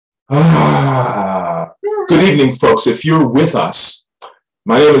Good evening, folks. If you're with us,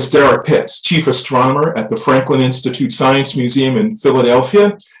 my name is Derrick Pitts, Chief Astronomer at the Franklin Institute Science Museum in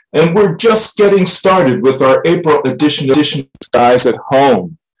Philadelphia, and we're just getting started with our April edition of Skies at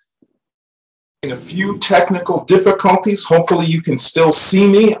Home. A few technical difficulties. Hopefully you can still see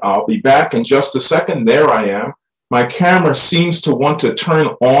me. I'll be back in just a second. There I am. My camera seems to want to turn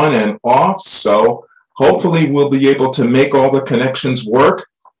on and off, so hopefully we'll be able to make all the connections work.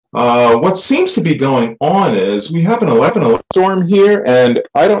 What seems to be going on is we have an 11 storm here, and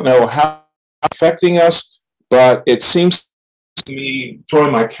I don't know how it's affecting us, but it seems to me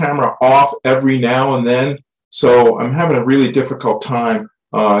throwing my camera off every now and then, so I'm having a really difficult time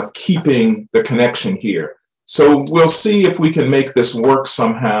keeping the connection here. So we'll see if we can make this work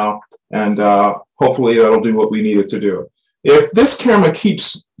somehow, and hopefully that'll do what we need it to do. If this camera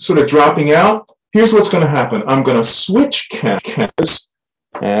keeps sort of dropping out, here's what's going to happen. I'm going to switch cameras.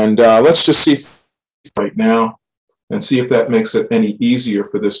 And let's just see right now and see if that makes it any easier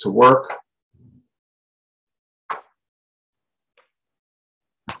for this to work.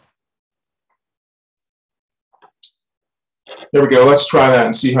 There we go. Let's try that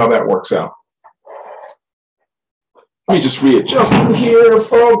and see how that works out. Let me just readjust it here,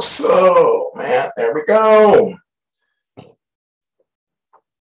 folks. Oh, man, there we go.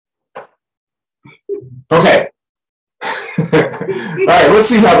 Okay. All right, let's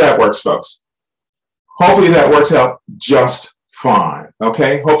see how that works, folks. Hopefully that works out just fine,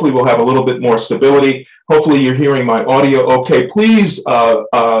 okay? Hopefully we'll have a little bit more stability. Hopefully you're hearing my audio okay. Please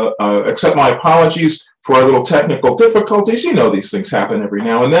accept my apologies for our little technical difficulties. You know these things happen every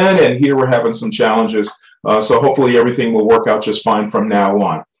now and then, and here we're having some challenges, so hopefully everything will work out just fine from now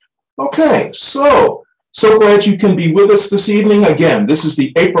on. Okay, so glad you can be with us this evening. Again, this is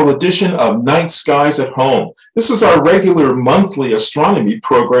the April edition of Night Skies at Home. This is our regular monthly astronomy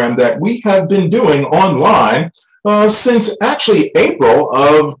program that we have been doing online since actually April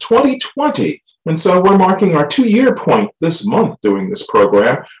of 2020. And so we're marking our 2-year point this month doing this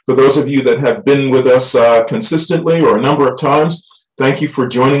program. For those of you that have been with us consistently or a number of times, thank you for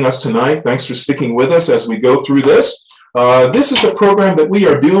joining us tonight. Thanks for sticking with us as we go through this. This is a program that we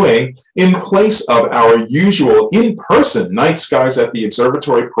are doing in place of our usual in-person Night Skies at the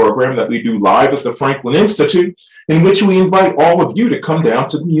Observatory program that we do live at the Franklin Institute, in which we invite all of you to come down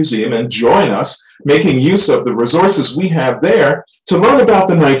to the museum and join us, making use of the resources we have there to learn about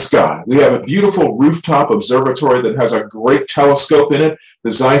the night sky. We have a beautiful rooftop observatory that has a great telescope in it,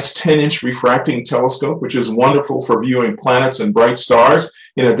 the Zeiss 10-inch refracting telescope, which is wonderful for viewing planets and bright stars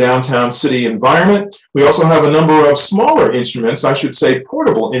in a downtown city environment. We also have a number of smaller instruments, I should say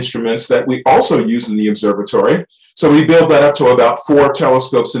portable instruments, that we also use in the observatory. So we build that up to about 4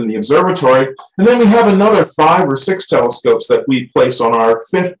 telescopes in the observatory. And then we have another 5 or 6 telescopes that we place on our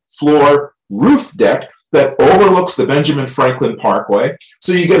 5th floor roof deck that overlooks the Benjamin Franklin Parkway.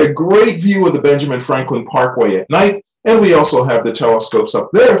 So you get a great view of the Benjamin Franklin Parkway at night. And we also have the telescopes up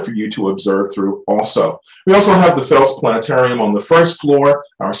there for you to observe through also. We also have the Phelps Planetarium on the 1st floor,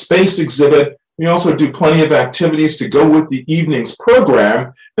 our space exhibit. We also do plenty of activities to go with the evening's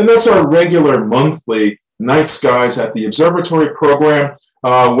program. And that's our regular monthly Night Skies at the Observatory program,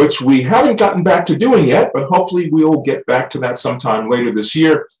 which we haven't gotten back to doing yet, but hopefully we'll get back to that sometime later this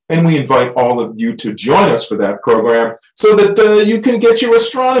year. And we invite all of you to join us for that program so that you can get your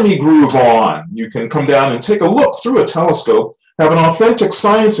astronomy groove on. You can come down and take a look through a telescope, have an authentic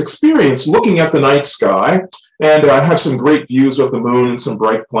science experience looking at the night sky, and have some great views of the moon and some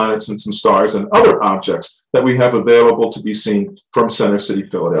bright planets and some stars and other objects that we have available to be seen from Center City,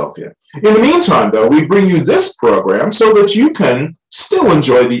 Philadelphia. In the meantime, though, we bring you this program so that you can still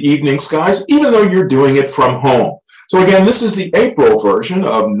enjoy the evening skies, even though you're doing it from home. So again, this is the April version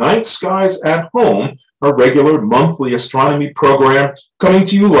of Night Skies at Home, our regular monthly astronomy program, coming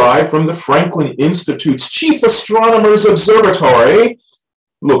to you live from the Franklin Institute's Chief Astronomer's Observatory,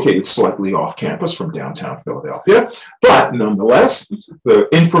 located slightly off campus from downtown Philadelphia. But nonetheless, the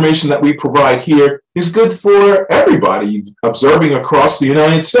information that we provide here is good for everybody observing across the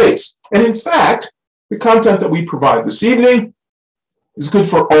United States. And in fact, the content that we provide this evening is good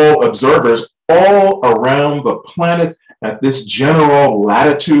for all observers all around the planet at this general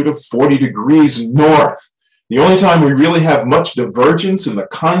latitude of 40 degrees north. The only time we really have much divergence in the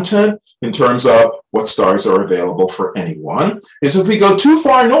content in terms of what stars are available for anyone is if we go too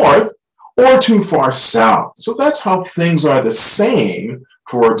far north or too far south. So that's how things are the same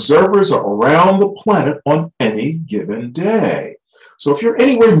for observers around the planet on any given day. So if you're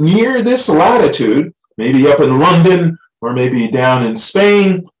anywhere near this latitude, maybe up in London or maybe down in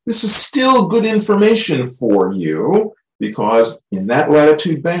Spain, this is still good information for you. because in that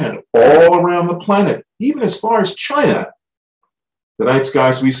latitude band, all around the planet, even as far as China, the night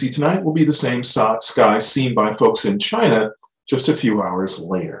skies we see tonight will be the same sky seen by folks in China just a few hours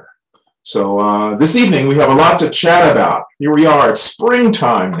later. So this evening, we have a lot to chat about. Here we are, it's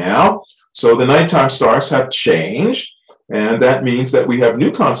springtime now, so the nighttime stars have changed, and that means that we have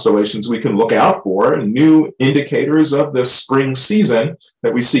new constellations we can look out for, and new indicators of the spring season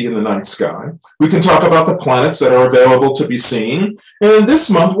that we see in the night sky. We can talk about the planets that are available to be seen, and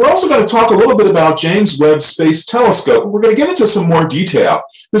this month, we're also going to talk a little bit about James Webb Space Telescope. We're going to get into some more detail.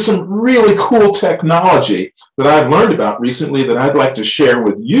 There's some really cool technology that I've learned about recently that I'd like to share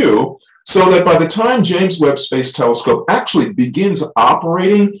with you, so that by the time James Webb Space Telescope actually begins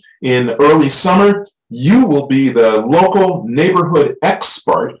operating in early summer, you will be the local neighborhood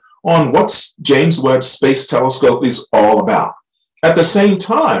expert on what James Webb Space Telescope is all about. At the same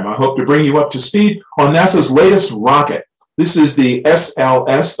time, I hope to bring you up to speed on NASA's latest rocket. This is the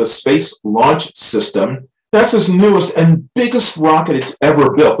SLS, the Space Launch System, NASA's newest and biggest rocket it's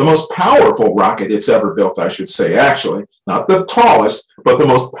ever built, the most powerful rocket it's ever built, I should say, actually. Not the tallest, but the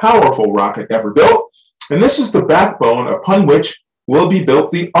most powerful rocket ever built. And this is the backbone upon which will be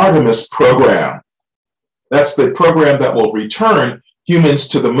built the Artemis program. That's the program that will return humans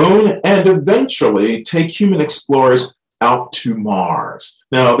to the moon and eventually take human explorers out to Mars.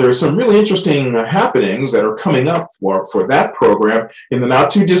 Now, there are some really interesting happenings that are coming up for that program in the not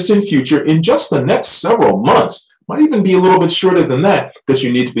too distant future in just the next several months. Might even be a little bit shorter than that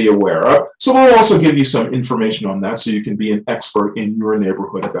you need to be aware of. So we'll also give you some information on that so you can be an expert in your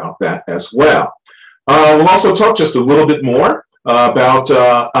neighborhood about that as well. We'll also talk just a little bit more about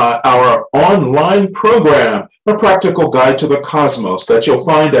our online program, A Practical Guide to the Cosmos, that you'll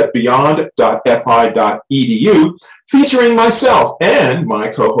find at beyond.fi.edu, featuring myself and my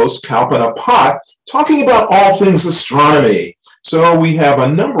co-host Kalpana Pat, talking about all things astronomy. So we have a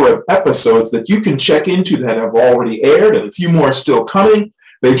number of episodes that you can check into that have already aired, and a few more still coming.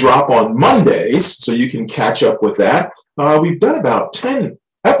 They drop on Mondays, so you can catch up with that. We've done about 10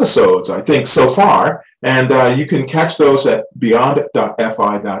 episodes, I think, so far, and you can catch those at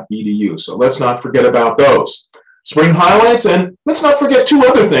beyond.fi.edu. So let's not forget about those. Spring highlights, and let's not forget two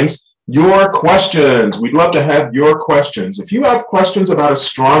other things. Your questions. We'd love to have your questions. If you have questions about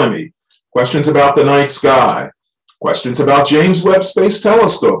astronomy, questions about the night sky, questions about James Webb Space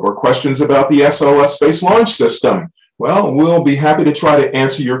Telescope, or questions about the SLS Space Launch System, well, we'll be happy to try to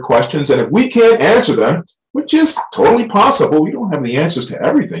answer your questions. And if we can't answer them, which is totally possible, we don't have the answers to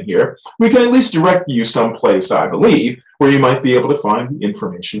everything here, we can at least direct you someplace, I believe, where you might be able to find the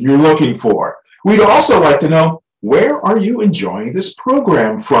information you're looking for. We'd also like to know, where are you enjoying this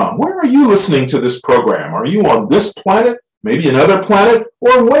program from? Where are you listening to this program? Are you on this planet, maybe another planet,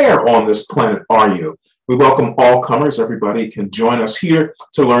 or where on this planet are you? We welcome all comers. Everybody can join us here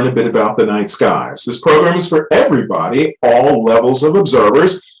to learn a bit about the night skies. This program is for everybody, all levels of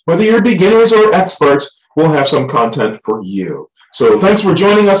observers, whether you're beginners or experts. We'll have some content for you. So thanks for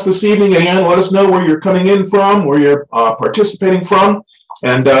joining us this evening. Again, let us know where you're coming in from, where you're participating from,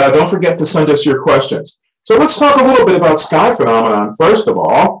 and don't forget to send us your questions. So let's talk a little bit about sky phenomenon first of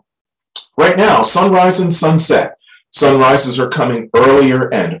all. Right now, sunrise and sunset. Sunrises are coming earlier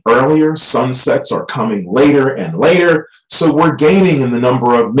and earlier. Sunsets are coming later and later. So we're gaining in the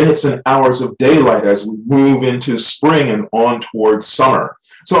number of minutes and hours of daylight as we move into spring and on towards summer.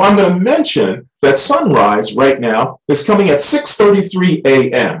 So I'm going to mention that sunrise right now is coming at 6:33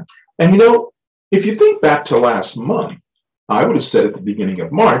 a.m. And you know, if you think back to last month, I would have said at the beginning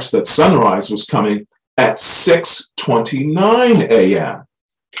of March that sunrise was coming at 6:29 a.m.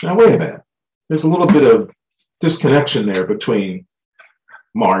 Now, wait a minute. There's a little bit of disconnection there between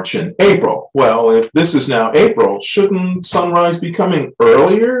March and April. Well, if this is now April, shouldn't sunrise be coming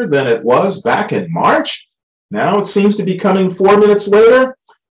earlier than it was back in March? Now it seems to be coming 4 minutes later.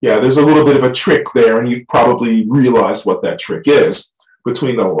 Yeah, there's a little bit of a trick there, and you've probably realized what that trick is.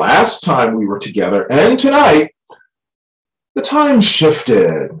 Between the last time we were together and tonight, the time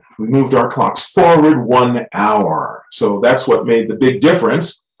shifted. We moved our clocks forward 1 hour. So that's what made the big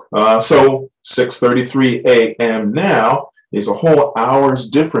difference. So 6:33 a.m. now is a whole hour's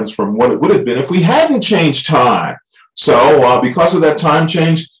difference from what it would have been if we hadn't changed time. So because of that time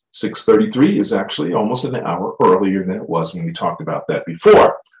change, 6:33 is actually almost an hour earlier than it was when we talked about that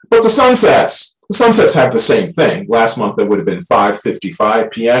before. But the sunsets have the same thing. Last month it would have been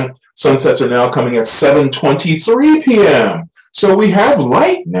 5:55 p.m. Sunsets are now coming at 7:23 p.m. So we have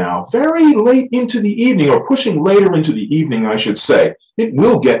light now, very late into the evening, or pushing later into the evening, I should say. It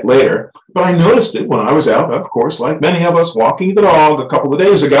will get later, but I noticed it when I was out, of course, like many of us, walking the dog a couple of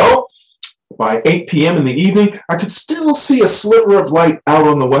days ago. by 8 p.m. in the evening, I could still see a sliver of light out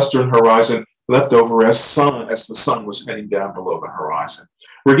on the western horizon left over as the sun was heading down below the horizon.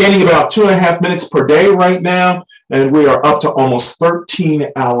 We're gaining about 2.5 minutes per day right now, and we are up to almost 13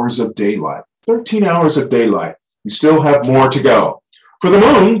 hours of daylight. 13 hours of daylight. We still have more to go. For the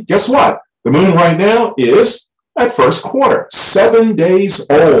moon, guess what? The moon right now is at first quarter, 7 days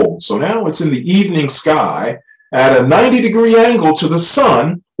old. So now it's in the evening sky at a 90-degree angle to the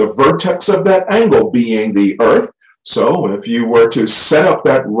sun, the vertex of that angle being the Earth. So if you were to set up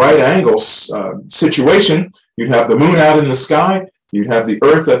that right angle situation, you'd have the moon out in the sky, you'd have the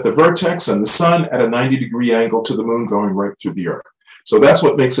Earth at the vertex and the sun at a 90-degree angle to the moon going right through the Earth. So that's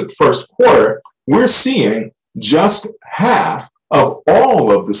what makes it first quarter. We're seeing just half of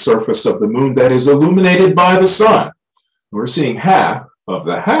all of the surface of the moon that is illuminated by the sun. We're seeing half of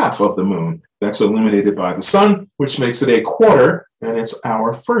the moon that's illuminated by the sun, which makes it a quarter, and it's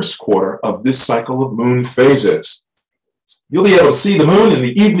our first quarter of this cycle of moon phases. You'll be able to see the moon in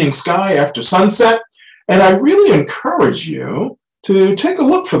the evening sky after sunset, and I really encourage you to take a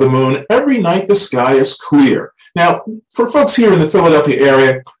look for the moon every night the sky is clear. Now, for folks here in the Philadelphia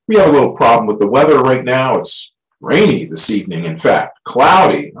area, we have a little problem with the weather right now. It's rainy this evening, in fact,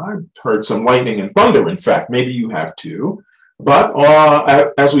 cloudy. I've heard some lightning and thunder, in fact. Maybe you have too. But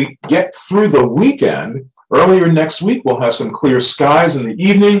as we get through the weekend, earlier next week, we'll have some clear skies in the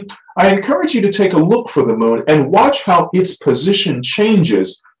evening. I encourage you to take a look for the moon and watch how its position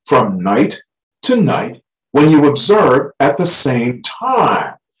changes from night to night when you observe at the same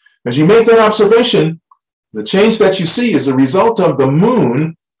time. As you make that observation, the change that you see is a result of the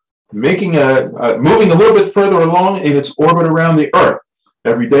moon moving a little bit further along in its orbit around the Earth.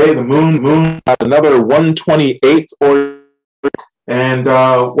 Every day, the moon has another 1/28th orbit, and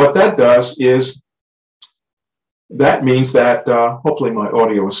what that does is that means that hopefully my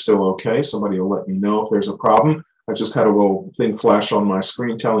audio is still okay. Somebody will let me know if there's a problem. I just had a little thing flash on my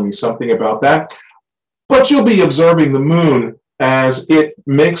screen telling me something about that. But you'll be observing the moon as it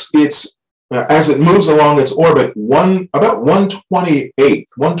moves along its orbit about 1/28th,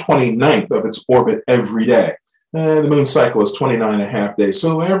 1/29th of its orbit every day. And the moon cycle is 29.5 days.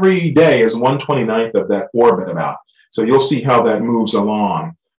 So every day is 1/29th of that orbit about. So you'll see how that moves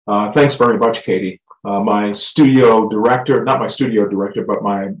along. Thanks very much, Katie. My studio director, not my studio director, but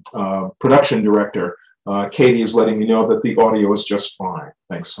my production director, Katie, is letting me know that the audio is just fine.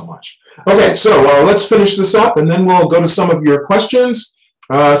 Thanks so much. Okay, so let's finish this up, and then we'll go to some of your questions.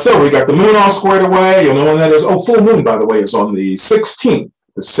 So we got the moon all squared away. You'll know when that is. Oh, full moon, by the way, is on the 16th.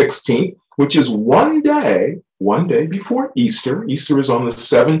 The 16th, which is one day before Easter. Easter is on the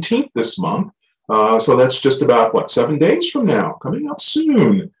 17th this month. So that's just about, 7 days from now, coming up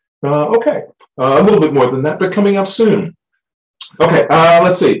soon. Okay, a little bit more than that, but coming up soon. Okay,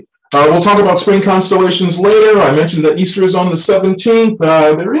 let's see. We'll talk about spring constellations later. I mentioned that Easter is on the 17th.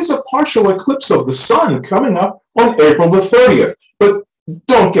 There is a partial eclipse of the sun coming up on April the 30th, but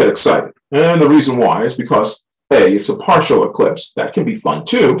don't get excited. And the reason why is because, A, it's a partial eclipse. That can be fun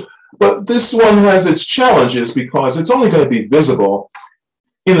too, but this one has its challenges because it's only going to be visible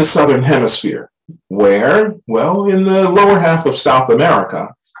in the southern hemisphere. Where? Well, in the lower half of South America,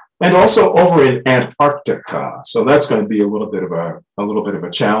 and also over in Antarctica. So that's going to be a little bit of a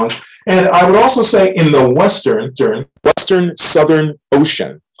challenge. And I would also say in the western Southern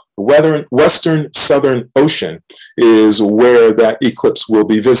Ocean. Western Southern Ocean is where that eclipse will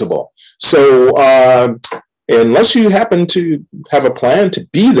be visible. So unless you happen to have a plan to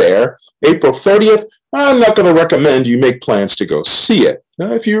be there April 30th, I'm not going to recommend you make plans to go see it.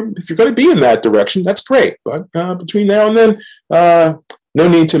 If you're going to be in that direction, that's great. But between now and then, no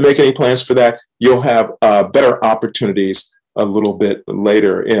need to make any plans for that. You'll have better opportunities a little bit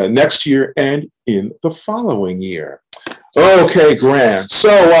later next year and in the following year. Okay, grand. So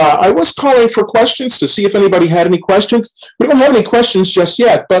I was calling for questions to see if anybody had any questions. We don't have any questions just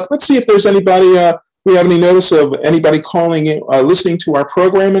yet, but let's see if there's anybody, we have any notice of anybody calling in, listening to our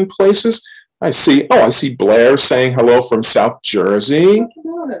program in places. I see Blair saying hello from South Jersey.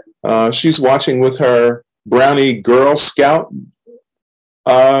 She's watching with her Brownie Girl Scout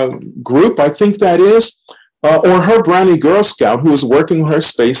group, I think that is, or her Brownie Girl Scout who is working her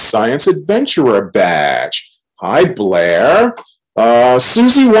Space Science Adventurer badge. Hi, Blair.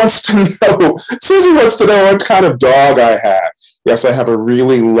 Susie wants to know what kind of dog I have. Yes, I have a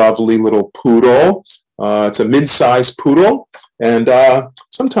really lovely little poodle. It's a mid-sized poodle, and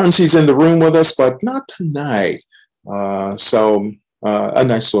sometimes he's in the room with us, but not tonight. So a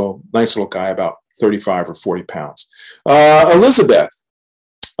nice little guy, about 35 or 40 pounds. Elizabeth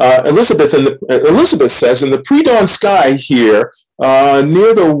says, in the pre-dawn sky here,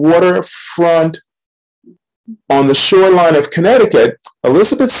 near the waterfront on the shoreline of Connecticut,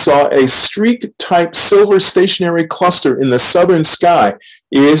 Elizabeth saw a streak-type silver stationary cluster in the southern sky.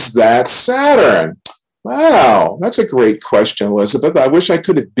 Is that Saturn? Wow, that's a great question, Elizabeth. I wish I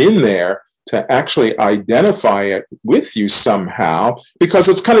could have been there to actually identify it with you somehow, because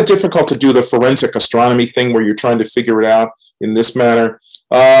it's kind of difficult to do the forensic astronomy thing where you're trying to figure it out in this manner.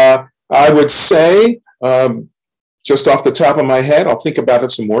 I would say, just off the top of my head, I'll think about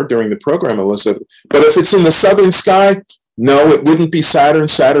it some more during the program, Elizabeth. But if it's in the southern sky, no, it wouldn't be Saturn.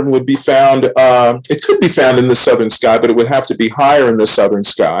 Saturn would be found, it could be found in the southern sky, but it would have to be higher in the southern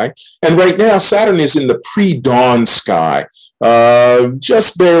sky. And right now, Saturn is in the pre-dawn sky,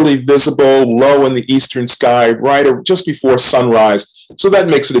 just barely visible, low in the eastern sky, right just before sunrise. So that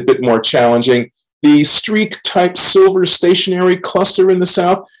makes it a bit more challenging. The streak-type silver stationary cluster in the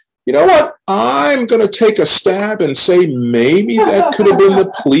south, you know what? I'm going to take a stab and say maybe that could have been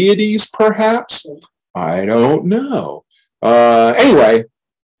the Pleiades, perhaps. I don't know. Anyway,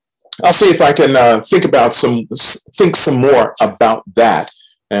 I'll see if I can think some more about that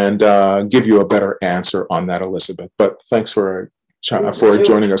and give you a better answer on that, Elizabeth. But thanks for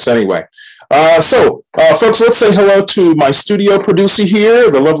joining us anyway. Folks, let's say hello to my studio producer here,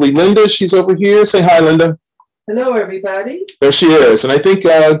 the lovely Linda. She's over here. Say hi, Linda. Hello, everybody. There she is. And I think we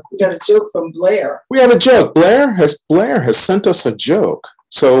got a joke from Blair. We have a joke. Blair has sent us a joke.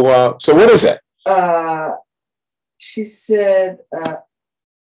 So what is it? She said,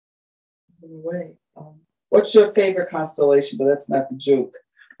 what's your favorite constellation? But that's not the joke.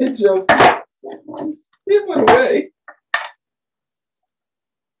 The joke, it went away.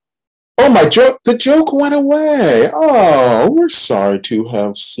 Oh, the joke went away. Oh, we're sorry to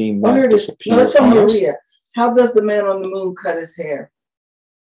have seen that disappear. That's from Maria. How does the man on the moon cut his hair?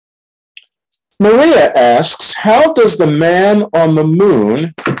 Maria asks, how does the man on the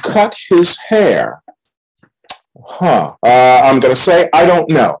moon cut his hair? I'm going to say, I don't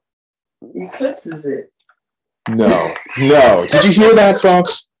know. Eclipses it. No. Did you hear that,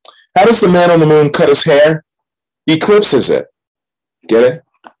 folks? How does the man on the moon cut his hair? Eclipses it. Get it?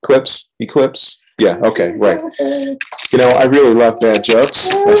 Eclipse? Yeah, okay, right. You know, I really love bad jokes,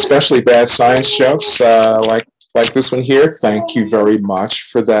 especially bad science jokes, like this one here. Thank you very much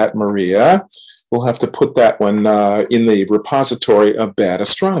for that, Maria. We'll have to put that one in the repository of bad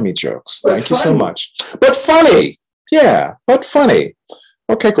astronomy jokes. Thank you so much. But funny. Yeah, but funny.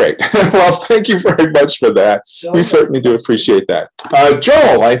 Okay, great. Well, thank you very much for that. We certainly do appreciate that.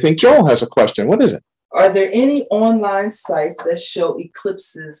 Joel, I think Joel has a question. What is it? Are there any online sites that show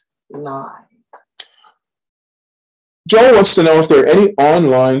eclipses live? Joel wants to know if there are any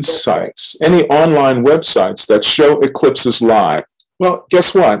online sites, any online websites that show eclipses live. Well,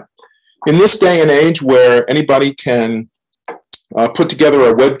 guess what? In this day and age where anybody can put together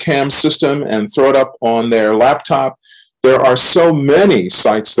a webcam system and throw it up on their laptop, there are so many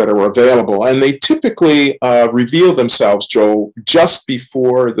sites that are available, and they typically reveal themselves, Joel, just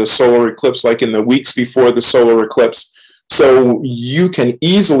before the solar eclipse, like in the weeks before the solar eclipse. So you can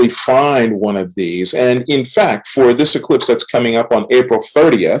easily find one of these. And in fact, for this eclipse that's coming up on April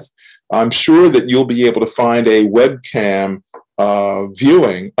 30th, I'm sure that you'll be able to find a webcam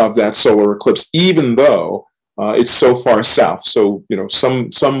viewing of that solar eclipse, even though it's so far south. So, you know, some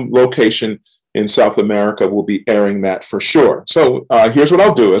location in South America will be airing that for sure. So here's what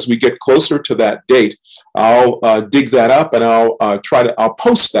I'll do. As we get closer to that date, I'll dig that up and I'll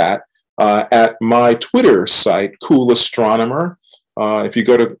post that at my Twitter site, Cool Astronomer. If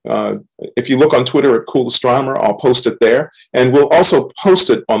you look on Twitter at Cool Astronomer, I'll post it there. And we'll also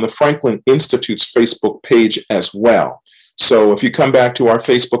post it on the Franklin Institute's Facebook page as well. So if you come back to our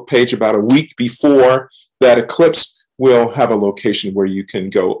Facebook page about a week before that eclipse, we'll have a location where you can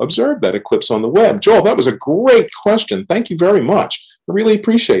go observe that eclipse on the web. Joel, that was a great question. Thank you very much. I really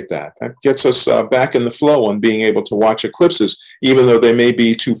appreciate that. That gets us back in the flow on being able to watch eclipses, even though they may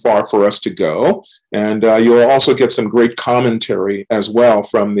be too far for us to go. And you'll also get some great commentary as well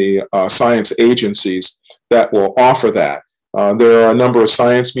from the science agencies that will offer that. There are a number of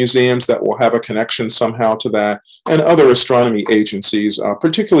science museums that will have a connection somehow to that, and other astronomy agencies,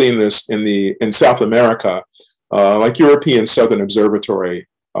 particularly in South America, like European Southern Observatory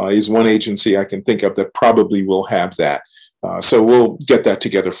is one agency I can think of that probably will have that. So we'll get that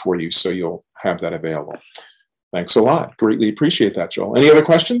together for you so you'll have that available. Thanks a lot. Greatly appreciate that, Joel. Any other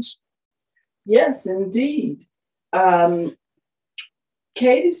questions? Yes, indeed.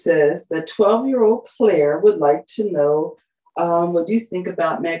 Katie says that 12-year-old Claire would like to know what do you think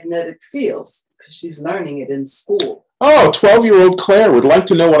about magnetic fields, because she's learning it in school. Oh, 12-year-old Claire would like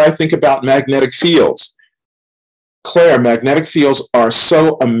to know what I think about magnetic fields. Claire, magnetic fields are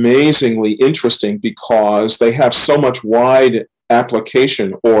so amazingly interesting because they have so much wide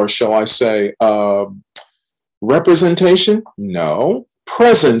application, or shall I say, representation? No.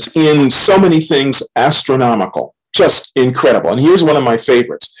 Presence in so many things astronomical. Just incredible. And here's one of my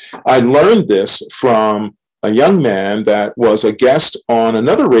favorites. I learned this from a young man that was a guest on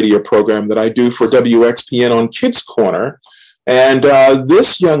another radio program that I do for WXPN on Kids Corner. And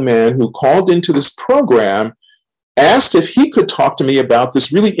this young man who called into this program asked if he could talk to me about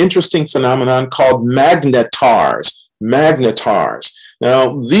this really interesting phenomenon called magnetars. Magnetars.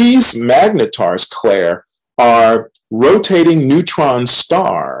 Now, these magnetars, Claire, are rotating neutron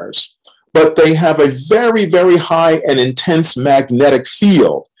stars, but they have a very, very high and intense magnetic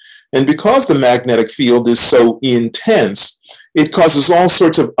field. And because the magnetic field is so intense, it causes all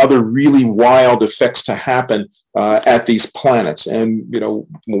sorts of other really wild effects to happen at these planets. And, you know,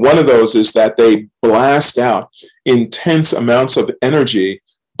 one of those is that they blast out intense amounts of energy,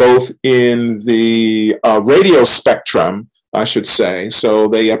 both in the radio spectrum, I should say. So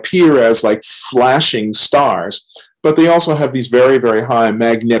they appear as like flashing stars, but they also have these very, very high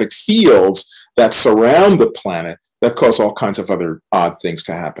magnetic fields that surround the planet that cause all kinds of other odd things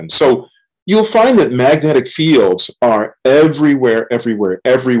to happen. So you'll find that magnetic fields are everywhere, everywhere,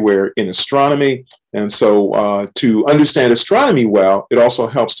 everywhere in astronomy. And so to understand astronomy well, it also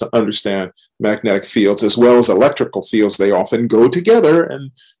helps to understand magnetic fields as well as electrical fields. They often go together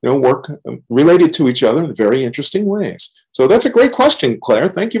and work related to each other in very interesting ways. So that's a great question, Claire.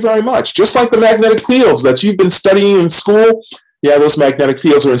 Thank you very much. Just like the magnetic fields that you've been studying in school, yeah, those magnetic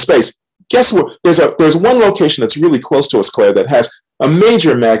fields are in space. Guess what? There's one location that's really close to us, Claire, that has a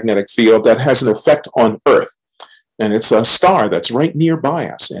major magnetic field that has an effect on Earth. And it's a star that's right nearby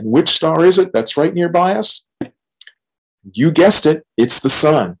us. And which star is it that's right nearby us? You guessed it, it's the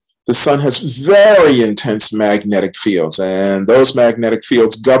sun. The sun has very intense magnetic fields, and those magnetic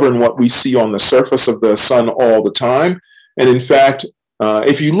fields govern what we see on the surface of the sun all the time. And in fact,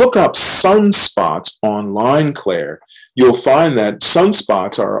 if you look up sunspots online, Claire, you'll find that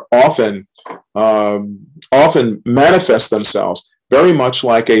sunspots are often manifest themselves very much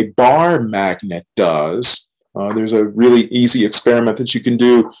like a bar magnet does. There's a really easy experiment that you can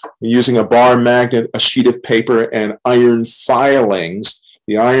do using a bar magnet, a sheet of paper, and iron filings.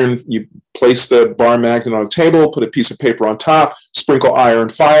 You place the bar magnet on a table, put a piece of paper on top, sprinkle iron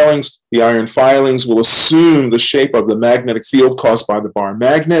filings. The iron filings will assume the shape of the magnetic field caused by the bar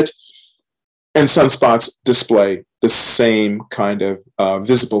magnet, and sunspots display the same kind of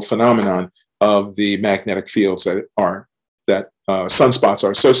visible phenomenon of the magnetic fields that sunspots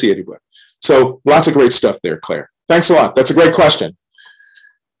are associated with. So lots of great stuff there, Claire. Thanks a lot. That's a great question.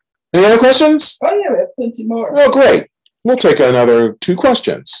 Any other questions? Oh, yeah, we have plenty more. Oh, great. We'll take another 2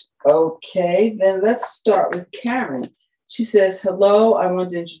 questions. Okay, then let's start with Karen. She says, hello, I want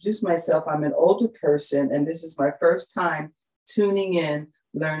to introduce myself. I'm an older person, and this is my first time tuning in,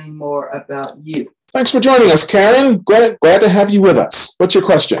 learning more about you. Thanks for joining us, Karen. Glad to have you with us. What's your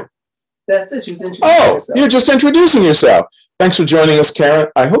question? That's it. She was introducing herself. You're just introducing yourself. Thanks for joining us,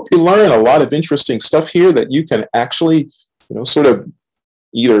 Karen. I hope you learn a lot of interesting stuff here that you can actually, sort of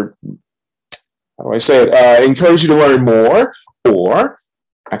either, how do I say it, encourage you to learn more, or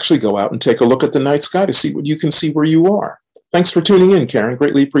actually go out and take a look at the night sky to see what you can see where you are. Thanks for tuning in, Karen.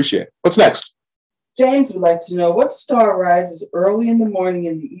 Greatly appreciate it. What's next? James would like to know what star rises early in the morning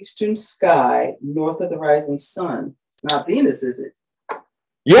in the eastern sky north of the rising sun. It's not Venus, is it?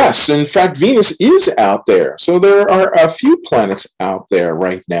 Yes, in fact, Venus is out there. So there are a few planets out there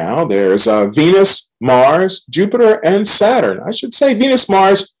right now. There's Venus, Mars, Jupiter, and Saturn. I should say Venus,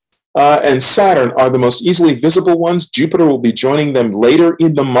 Mars, and Saturn are the most easily visible ones. Jupiter will be joining them later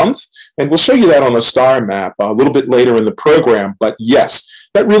in the month, and we'll show you that on a star map a little bit later in the program. But yes,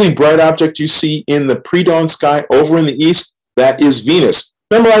 that really bright object you see in the pre-dawn sky over in the east, that is Venus.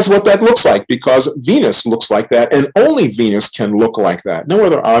 Memorize what that looks like, because Venus looks like that, and only Venus can look like that. No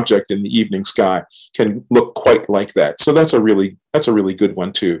other object in the evening sky can look quite like that. So that's a really good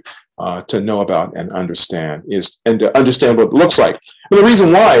one to know about and understand, and to understand what it looks like. And the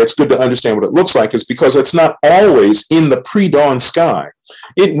reason why it's good to understand what it looks like is because it's not always in the pre-dawn sky.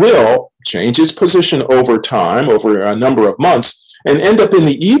 It will change its position over time, over a number of months, and end up in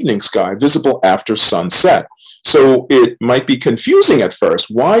the evening sky, visible after sunset. So it might be confusing at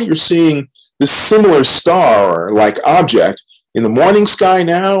first why you're seeing this similar star-like object in the morning sky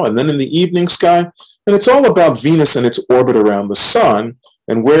now and then in the evening sky. And it's all about Venus and its orbit around the sun,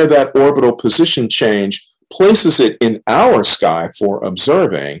 and where that orbital position change places it in our sky for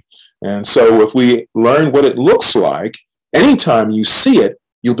observing. And so if we learn what it looks like, anytime you see it,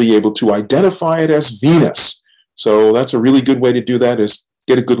 you'll be able to identify it as Venus. So that's a really good way to do that, is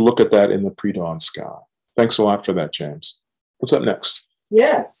get a good look at that in the pre-dawn sky. Thanks a lot for that, James. What's up next?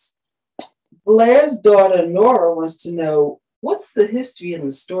 Yes. Blair's daughter, Nora, wants to know, what's the history and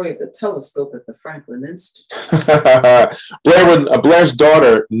the story of the telescope at the Franklin Institute? Blair's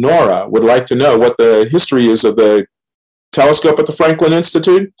daughter, Nora, would like to know what the history is of the telescope at the Franklin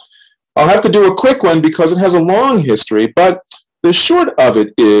Institute. I'll have to do a quick one because it has a long history, but the short of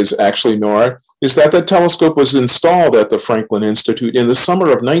it is, actually, Nora, is that the telescope was installed at the Franklin Institute in the summer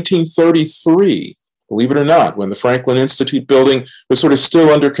of 1933. Believe it or not, when the Franklin Institute building was sort of still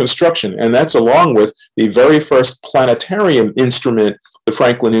under construction. And that's along with the very first planetarium instrument the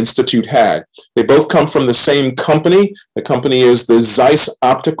Franklin Institute had. They both come from the same company. The company is the Zeiss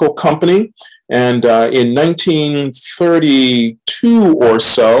Optical Company. And in 1932 or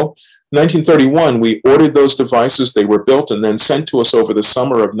so, 1931, we ordered those devices. They were built and then sent to us over the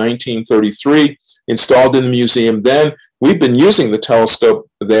summer of 1933, installed in the museum then. We've been using the telescope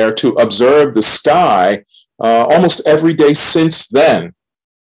there to observe the sky almost every day since then.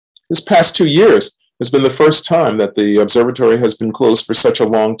 This past 2 years has been the first time that the observatory has been closed for such a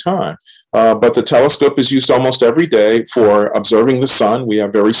long time. But the telescope is used almost every day for observing the sun. We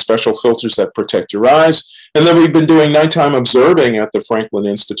have very special filters that protect your eyes. And then we've been doing nighttime observing at the Franklin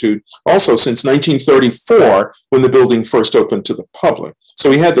Institute also since 1934, when the building first opened to the public. So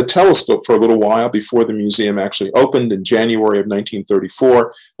we had the telescope for a little while before the museum actually opened in January of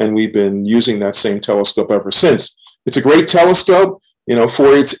 1934, and we've been using that same telescope ever since. It's a great telescope. You know,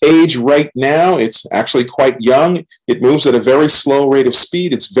 for its age right now, it's actually quite young. It moves at a very slow rate of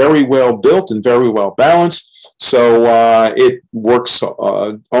speed. It's very well built and very well balanced. So it works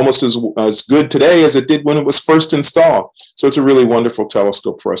almost as good today as it did when it was first installed. So it's a really wonderful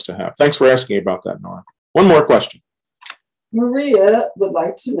telescope for us to have. Thanks for asking about that, Nora. One more question. Maria would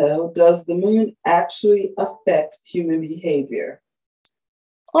like to know, does the moon actually affect human behavior?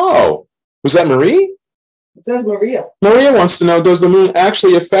 Oh, was that Marie? It says Maria. Maria wants to know, does the moon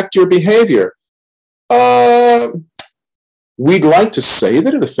actually affect your behavior? We'd like to say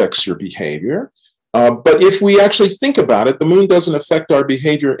that it affects your behavior. But if we actually think about it, the moon doesn't affect our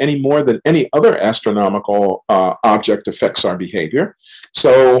behavior any more than any other astronomical object affects our behavior.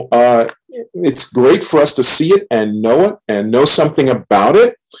 So it's great for us to see it and know something about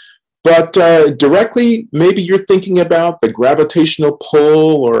it. But directly, maybe you're thinking about the gravitational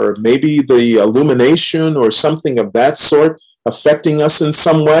pull or maybe the illumination or something of that sort affecting us in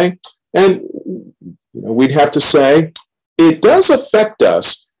some way. And we'd have to say it does affect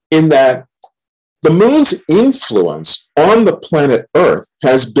us in that the moon's influence on the planet Earth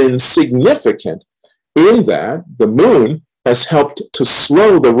has been significant in that the moon has helped to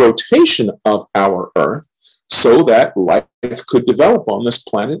slow the rotation of our Earth so that life could develop on this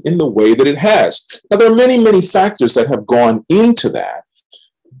planet in the way that it has. Now, there are many, many factors that have gone into that,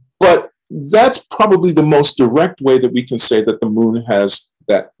 but that's probably the most direct way that we can say that the moon has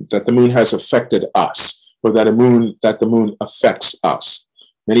that the moon has affected us, or that the moon affects us.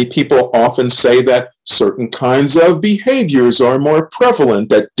 Many people often say that certain kinds of behaviors are more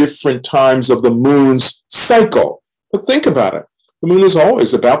prevalent at different times of the moon's cycle. But think about it. The moon is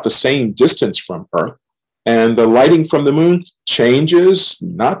always about the same distance from Earth, and the lighting from the moon changes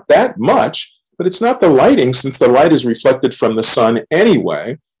not that much, but it's not the lighting, since the light is reflected from the sun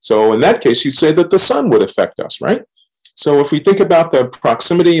anyway. So in that case, you'd say that the sun would affect us, right? So if we think about the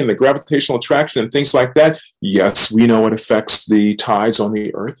proximity and the gravitational attraction and things like that, yes, we know it affects the tides on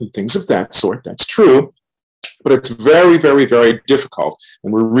the Earth and things of that sort. That's true. But it's very, very, very difficult.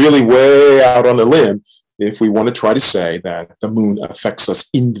 And we're really way out on the limb if we want to try to say that the moon affects us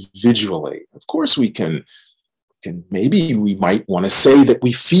individually. Of course, maybe we might want to say that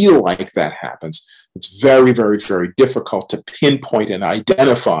we feel like that happens. It's very, very, very difficult to pinpoint and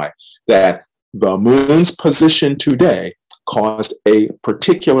identify that the moon's position today caused a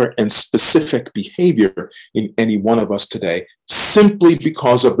particular and specific behavior in any one of us today simply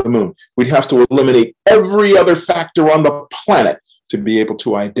because of the moon. We'd have to eliminate every other factor on the planet to be able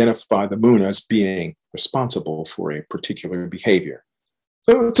to identify the moon as being responsible for a particular behavior.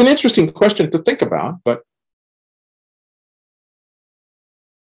 So it's an interesting question to think about, but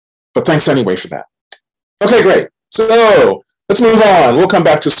thanks anyway for that. Okay, great. So let's move on. We'll come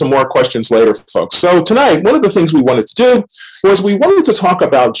back to some more questions later, folks. So tonight, one of the things we wanted to do was we wanted to talk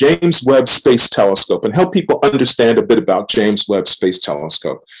about James Webb Space Telescope and help people understand a bit about James Webb Space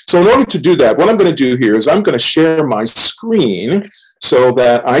Telescope. So in order to do that, what I'm going to do here is I'm going to share my screen so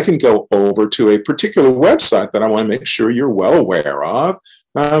that I can go over to a particular website that I want to make sure you're well aware of.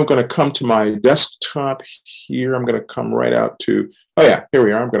 I'm going to come to my desktop here. I'm going to come right out to, Oh yeah, here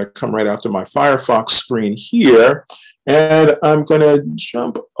we are. I'm going to come right out to my Firefox screen here, and I'm going to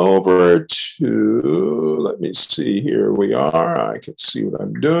jump over to, let me see, here we are. I can see what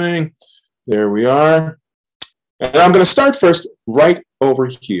I'm doing. There we are. And I'm going to start first right over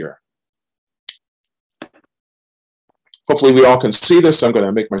here. Hopefully we all can see this. I'm going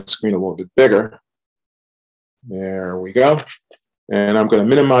to make my screen a little bit bigger. There we go. And I'm going to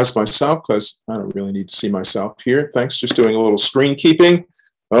minimize myself because I don't really need to see myself here. Thanks, just doing a little screen keeping.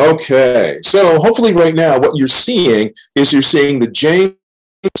 Okay, so hopefully right now what you're seeing is you're seeing the James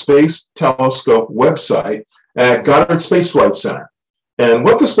Space Telescope website at Goddard Space Flight Center. And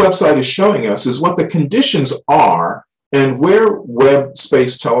what this website is showing us is what the conditions are and where Webb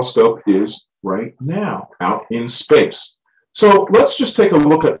Space Telescope is right now out in space. So let's just take a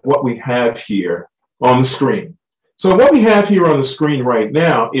look at what we have here on the screen. So what we have here on the screen right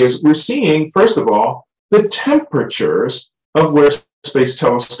now is we're seeing, first of all, the temperatures of where Space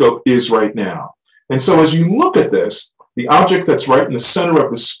Telescope is right now. And so as you look at this, the object that's right in the center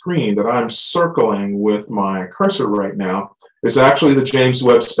of the screen that I'm circling with my cursor right now is actually the James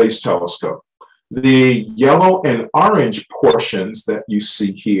Webb Space Telescope. The yellow and orange portions that you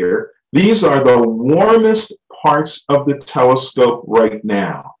see here, these are the warmest parts of the telescope right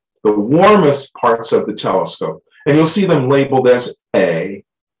now, the warmest parts of the telescope. And you'll see them labeled as A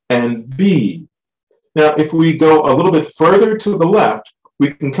and B. Now, if we go a little bit further to the left,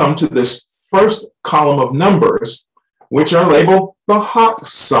 we can come to this first column of numbers, which are labeled the hot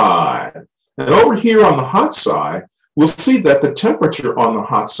side. And over here on the hot side, we'll see that the temperature on the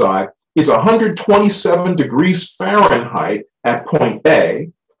hot side is 127 degrees Fahrenheit at point A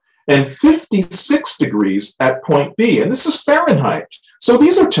and 56 degrees at point B. And this is Fahrenheit. So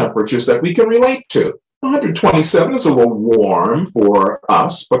these are temperatures that we can relate to. 127 is a little warm for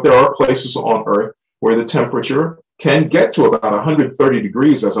us, but there are places on Earth where the temperature can get to about 130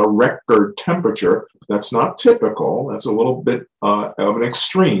 degrees as a record temperature. That's not typical. That's a little bit of an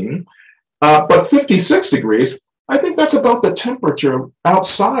extreme. But 56 degrees, I think that's about the temperature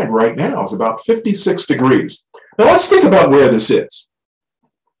outside right now, is about 56 degrees. Now let's think about where this is.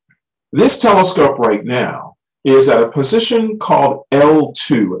 This telescope right now is at a position called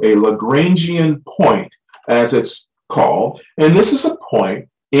L2, a Lagrangian point, as it's called. And this is a point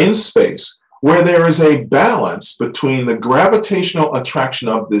in space where there is a balance between the gravitational attraction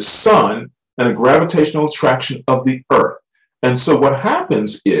of the sun and the gravitational attraction of the Earth. And so what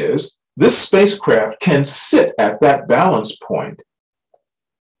happens is this spacecraft can sit at that balance point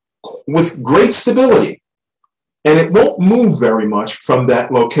with great stability, and it won't move very much from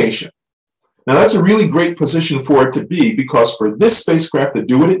that location. Now, that's a really great position for it to be, because for this spacecraft to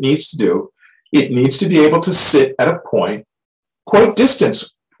do what it needs to do, it needs to be able to sit at a point quite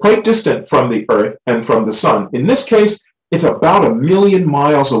distant from the Earth and from the sun. In this case, it's about 1 million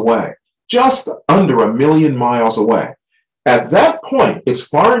miles away, just under 1 million miles away. At that point, it's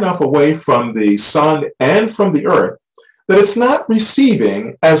far enough away from the sun and from the Earth that it's not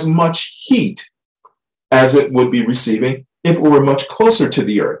receiving as much heat as it would be receiving if it were much closer to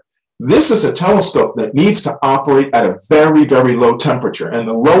the Earth. This is a telescope that needs to operate at a very, very low temperature. And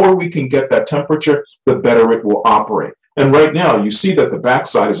the lower we can get that temperature, the better it will operate. And right now, you see that the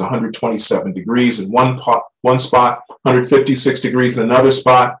backside is 127 degrees in one spot, 156 degrees in another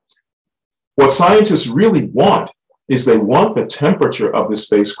spot. What scientists really want is they want the temperature of the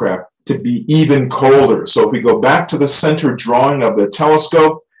spacecraft to be even colder. So if we go back to the center drawing of the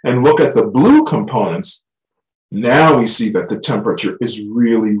telescope and look at the blue components, now we see that the temperature is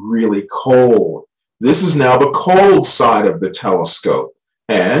really, really cold. This is now the cold side of the telescope.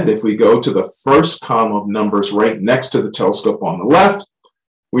 And if we go to the first column of numbers right next to the telescope on the left,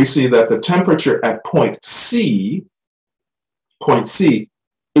 we see that the temperature at point C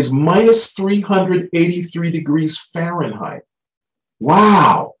is minus 383 degrees Fahrenheit.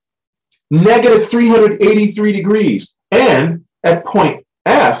 Wow! Negative 383 degrees. And at point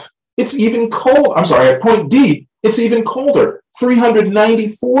F, it's even cold. I'm sorry, at point D, it's even colder,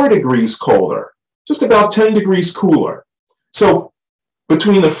 394 degrees colder, just about 10 degrees cooler. So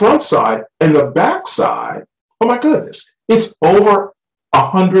between the front side and the back side, oh my goodness, it's over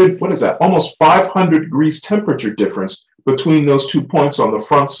 100, what is that, almost 500 degrees temperature difference between those 2 points on the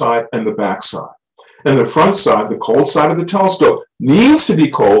front side and the back side. And the front side, the cold side of the telescope, needs to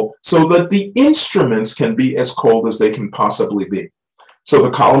be cold so that the instruments can be as cold as they can possibly be. So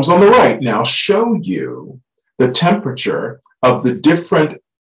the columns on the right now show you the temperature of the different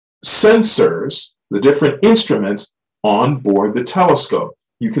sensors, the different instruments on board the telescope.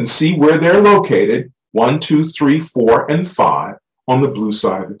 You can see where they're located, 1, 2, 3, 4, and 5 on the blue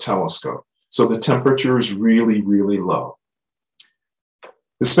side of the telescope. So the temperature is really, really low.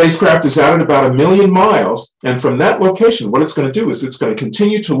 The spacecraft is out at about 1 million miles, and from that location, what it's going to do is it's going to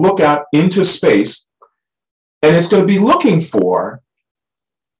continue to look out into space, and it's going to be looking for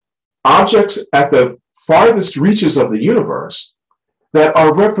objects at the farthest reaches of the universe that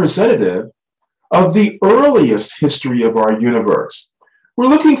are representative of the earliest history of our universe. We're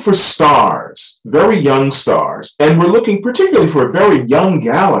looking for stars, very young stars, and we're looking particularly for very young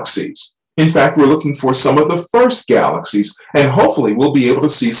galaxies. In fact, we're looking for some of the first galaxies, and hopefully we'll be able to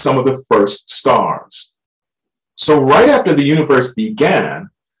see some of the first stars. So right after the universe began,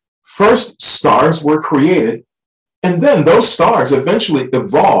 first stars were created, and then those stars eventually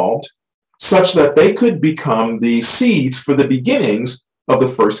evolved such that they could become the seeds for the beginnings of the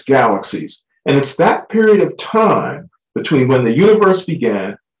first galaxies. And it's that period of time between when the universe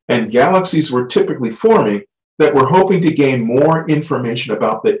began and galaxies were typically forming that we're hoping to gain more information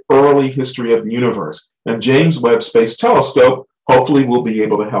about the early history of the universe. And James Webb Space Telescope hopefully will be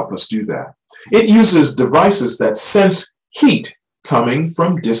able to help us do that. It uses devices that sense heat coming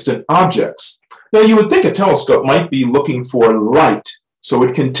from distant objects. Now, you would think a telescope might be looking for light so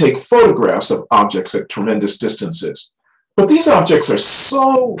it can take photographs of objects at tremendous distances. But these objects are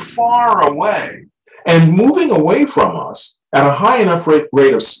so far away and moving away from us at a high enough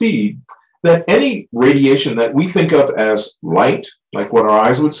rate of speed that any radiation that we think of as light, like what our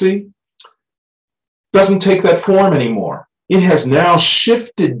eyes would see, doesn't take that form anymore. It has now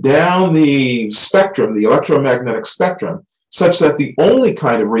shifted down the spectrum, the electromagnetic spectrum, such that the only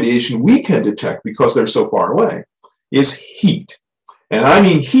kind of radiation we can detect, because they're so far away, is heat. And I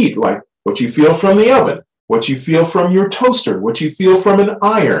mean heat like what you feel from the oven, what you feel from your toaster, what you feel from an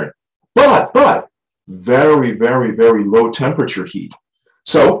iron, but very, very, very low temperature heat.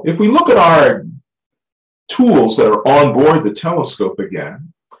 So if we look at our tools that are on board the telescope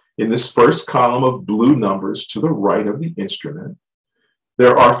again, in this first column of blue numbers to the right of the instrument,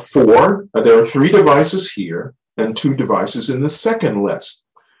 there are 3 devices here and 2 devices in the second list.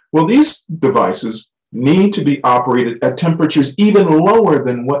 Well, these devices need to be operated at temperatures even lower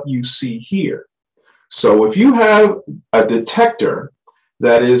than what you see here. So if you have a detector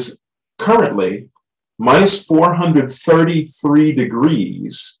that is currently minus 433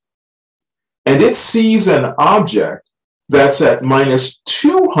 degrees, and it sees an object that's at minus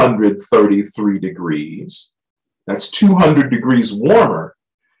 233 degrees, that's 200 degrees warmer,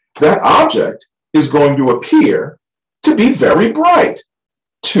 that object is going to appear to be very bright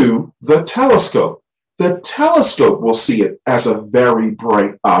to the telescope. The telescope will see it as a very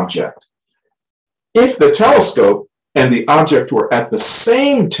bright object. If the telescope and the object were at the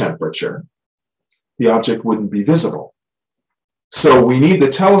same temperature, the object wouldn't be visible. So we need the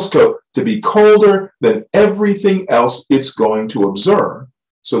telescope to be colder than everything else it's going to observe,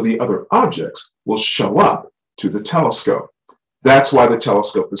 so the other objects will show up to the telescope. That's why the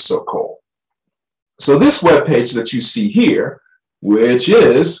telescope is so cold. So this web page that you see here, which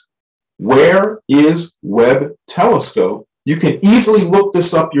is Where is Webb Telescope? You can easily look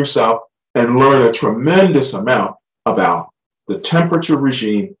this up yourself and learn a tremendous amount about the temperature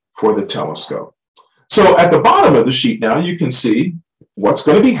regime for the telescope. So at the bottom of the sheet now, you can see what's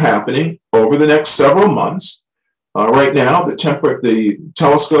going to be happening over the next several months. Right now, the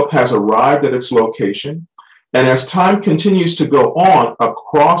telescope has arrived at its location. And as time continues to go on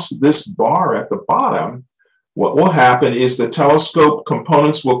across this bar at the bottom, what will happen is the telescope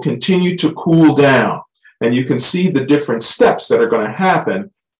components will continue to cool down. And you can see the different steps that are going to happen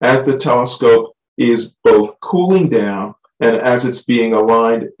as the telescope is both cooling down and as it's being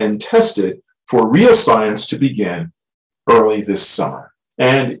aligned and tested for real science to begin early this summer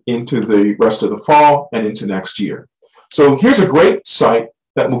and into the rest of the fall and into next year. So here's a great site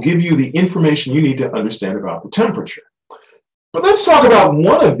that will give you the information you need to understand about the temperature. But let's talk about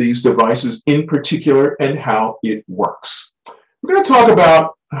one of these devices in particular and how it works. We're going to talk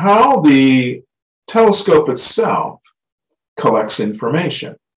about how the telescope itself collects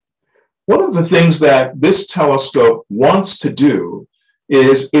information. One of the things that this telescope wants to do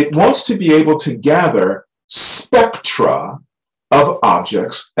is it wants to be able to gather spectra of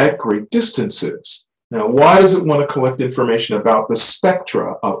objects at great distances. Now, why does it want to collect information about the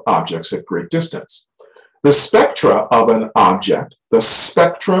spectra of objects at great distance? The spectra of an object, the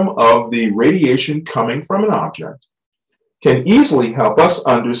spectrum of the radiation coming from an object, can easily help us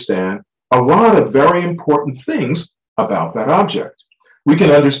understand a lot of very important things about that object. We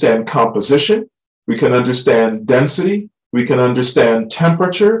can understand composition, we can understand density, we can understand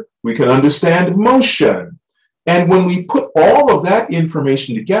temperature, we can understand motion. And when we put all of that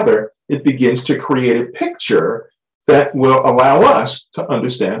information together, it begins to create a picture that will allow us to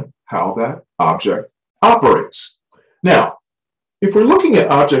understand how that object operates. Now, If we're looking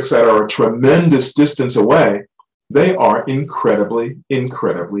at objects that are a tremendous distance away, they are incredibly,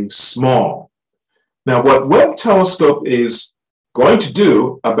 incredibly small. Now, what Webb telescope is going to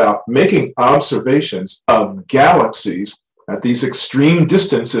do about making observations of galaxies at these extreme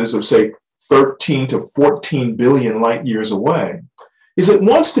distances of, say, 13 to 14 billion light years away, is it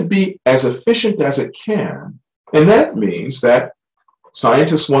wants to be as efficient as it can. And that means that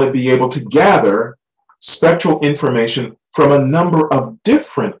scientists want to be able to gather spectral information from a number of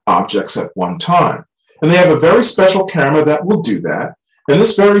different objects at one time. And they have a very special camera that will do that. And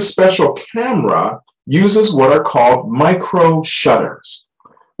this very special camera uses what are called micro shutters.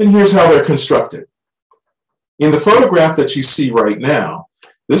 And here's how they're constructed. In the photograph that you see right now,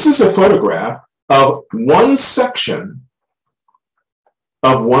 this is a photograph of one section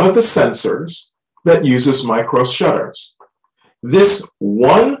of one of the sensors that uses micro shutters. This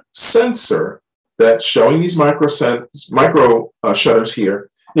one sensor that's showing these micro shutters here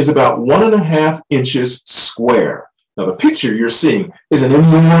is about 1.5 inches square. Now the picture you're seeing is an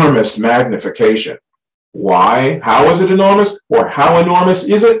enormous magnification. Why? How is it enormous? Or how enormous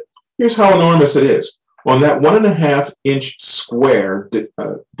is it? Here's how enormous it is. On that 1.5 inch square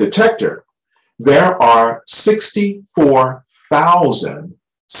detector, there are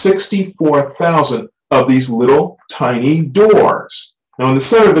 64,000 of these little tiny doors. Now in the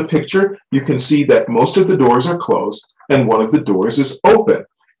center of the picture, you can see that most of the doors are closed and one of the doors is open.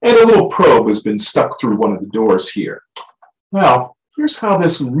 And a little probe has been stuck through one of the doors here. Well, here's how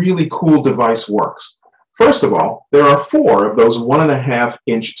this really cool device works. First of all, there are 4 of those 1.5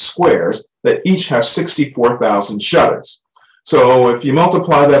 inch squares that each have 64,000 shutters. So if you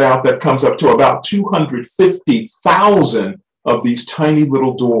multiply that out, that comes up to about 250,000 of these tiny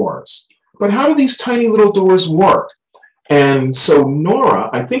little doors. But how do these tiny little doors work? And so, Nora,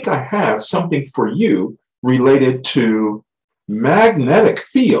 I think I have something for you related to magnetic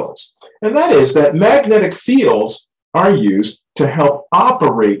fields. And that is that magnetic fields are used to help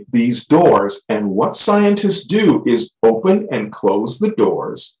operate these doors. And what scientists do is open and close the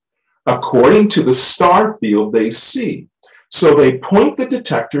doors according to the star field they see. So they point the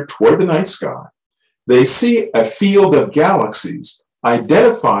detector toward the night sky. They see a field of galaxies,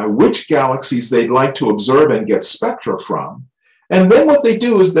 identify which galaxies they'd like to observe and get spectra from. And then what they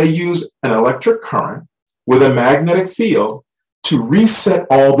do is they use an electric current with a magnetic field to reset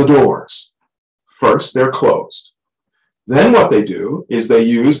all the doors. First, they're closed. Then what they do is they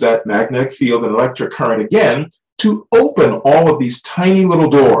use that magnetic field and electric current again to open all of these tiny little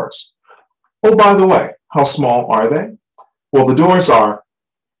doors. Oh, by the way, how small are they? Well, the doors are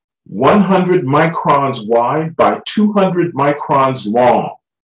 100 microns wide by 200 microns long.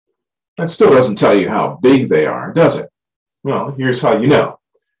 That still doesn't tell you how big they are, does it? Well, here's how you know.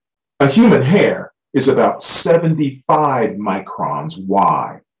 A human hair is about 75 microns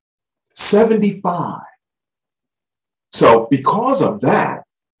wide. 75. So because of that,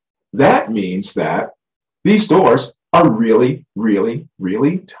 that means that these doors are really, really,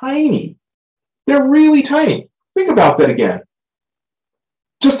 really tiny. They're really tiny. Think about that again.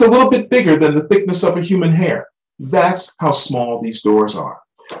 Just a little bit bigger than the thickness of a human hair. That's how small these doors are.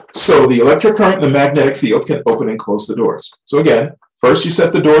 So the electric current and the magnetic field can open and close the doors. So again, first you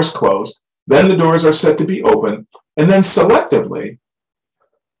set the doors closed, then the doors are set to be open, and then selectively,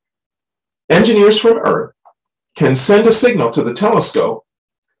 engineers from Earth can send a signal to the telescope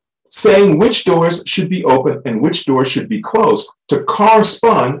saying which doors should be open and which doors should be closed to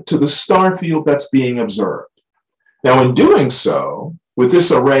correspond to the star field that's being observed. Now, in doing so, with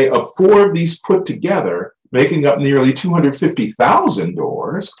this array of 4 of these put together, making up nearly 250,000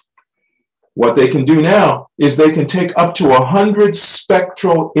 doors, what they can do now is they can take up to 100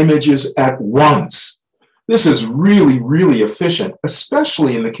 spectral images at once. This is really, really efficient,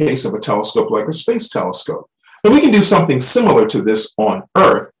 especially in the case of a telescope like a space telescope. And we can do something similar to this on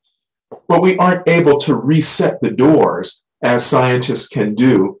Earth, but we aren't able to reset the doors as scientists can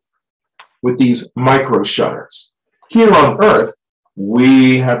do with these micro shutters. Here on Earth,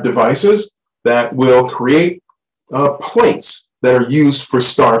 we have devices that will create plates that are used for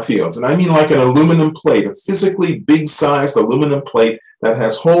star fields. And I mean like an aluminum plate, a physically big-sized aluminum plate that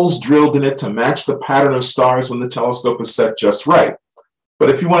has holes drilled in it to match the pattern of stars when the telescope is set just right. But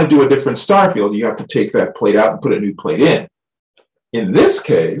if you want to do a different star field, you have to take that plate out and put a new plate in. In this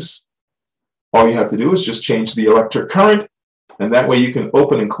case, all you have to do is just change the electric current, and that way you can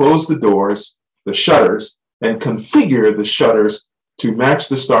open and close the doors, the shutters, and configure the shutters to match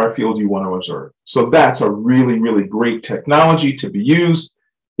the star field you want to observe. So that's a really, really great technology to be used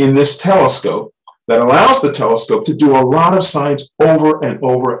in this telescope that allows the telescope to do a lot of science over and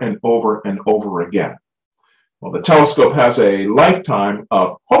over and over and over again. Well, the telescope has a lifetime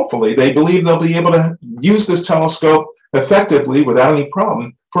of, hopefully, they believe they'll be able to use this telescope effectively without any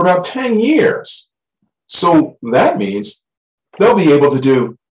problem for about 10 years. So that means they'll be able to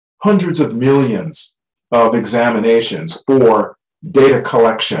do hundreds of millions of examinations or data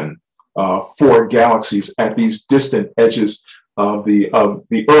collection for galaxies at these distant edges of the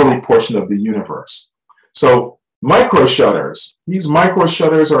early portion of the universe. So micro shutters, these micro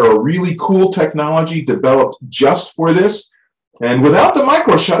shutters are a really cool technology developed just for this. And without the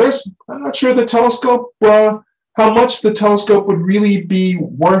micro shutters, I'm not sure the telescope, how much the telescope would really be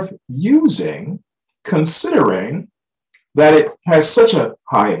worth using, considering that it has such a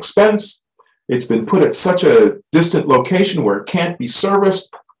high expense. It's been put at such a distant location where it can't be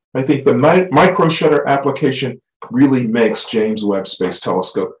serviced. I think the micro shutter application really makes James Webb Space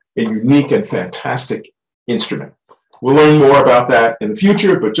Telescope a unique and fantastic instrument. We'll learn more about that in the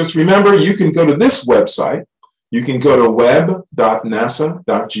future, but just remember, you can go to this website. You can go to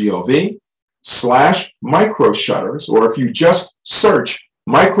web.nasa.gov/microshutters, or if you just search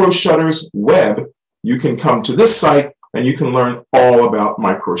microshutters web, you can come to this site and you can learn all about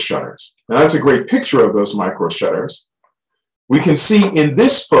microshutters. Now that's a great picture of those microshutters. We can see in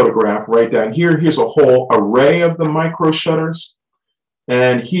this photograph right down here, here's a whole array of the microshutters.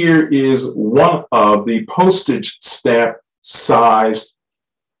 And here is one of the postage stamp sized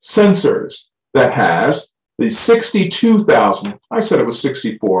sensors that has the 62,000, I said it was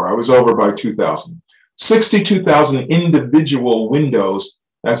 64, I was over by 2,000, 62,000 individual windows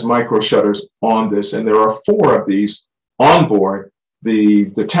as microshutters on this. And there are 4 of these on board the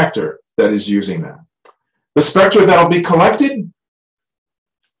detector that is using them. The spectra that will be collected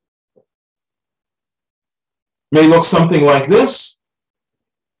may look something like this.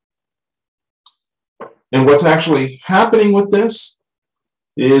 And what's actually happening with this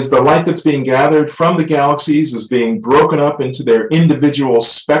is the light that's being gathered from the galaxies is being broken up into their individual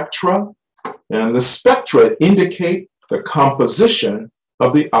spectra. And the spectra indicate the composition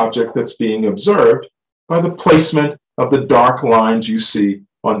of the object that's being observed by the placement of the dark lines you see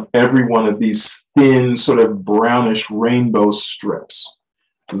on every one of these thin, sort of brownish rainbow strips.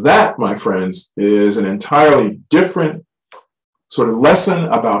 That, my friends, is an entirely different sort of lesson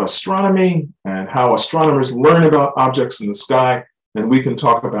about astronomy and how astronomers learn about objects in the sky, and we can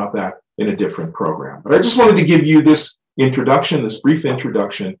talk about that in a different program. But I just wanted to give you this introduction, this brief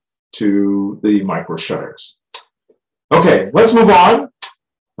introduction to the microshutters. Okay, let's move on,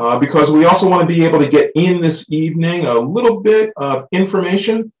 because we also want to be able to get in this evening a little bit of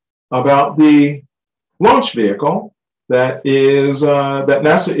information about the launch vehicle that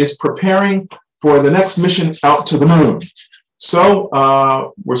NASA is preparing for the next mission out to the moon. So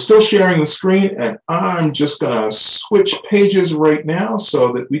we're still sharing the screen, and I'm just going to switch pages right now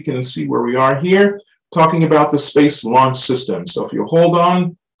so that we can see where we are here, talking about the Space Launch System. So if you hold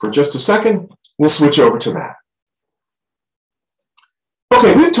on for just a second, we'll switch over to that.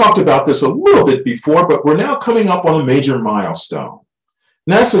 Okay, we've talked about this a little bit before, but we're now coming up on a major milestone.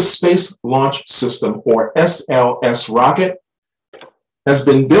 NASA's Space Launch System, or SLS rocket, has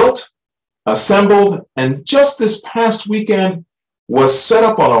been built, assembled, and just this past weekend was set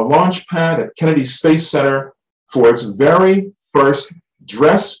up on a launch pad at Kennedy Space Center for its very first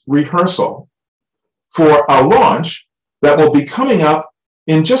dress rehearsal for a launch that will be coming up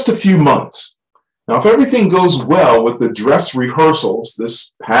in just a few months. Now, if everything goes well with the dress rehearsals,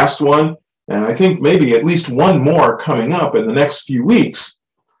 this past one, and I think maybe at least one more coming up in the next few weeks,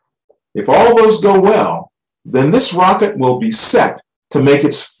 if all those go well, then this rocket will be set to make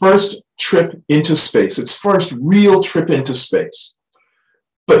its first trip into space, its first real trip into space.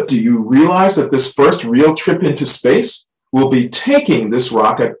 But do you realize that this first real trip into space will be taking this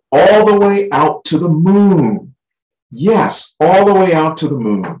rocket all the way out to the moon? Yes, all the way out to the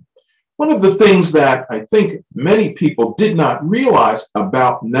moon. One of the things that I think many people did not realize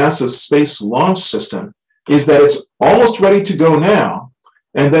about NASA's Space Launch System is that it's almost ready to go now,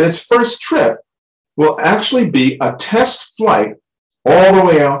 and that its first trip will actually be a test flight all the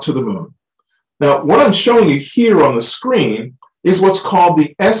way out to the moon. Now, what I'm showing you here on the screen is what's called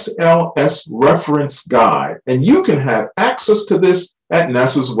the SLS Reference Guide, and you can have access to this at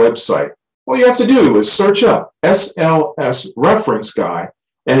NASA's website. All you have to do is search up SLS Reference Guide,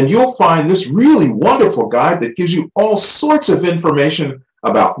 and you'll find this really wonderful guide that gives you all sorts of information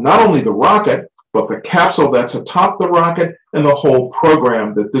about not only the rocket, but the capsule that's atop the rocket and the whole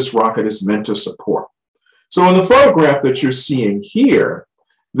program that this rocket is meant to support. So in the photograph that you're seeing here,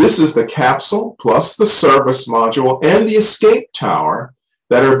 this is the capsule plus the service module and the escape tower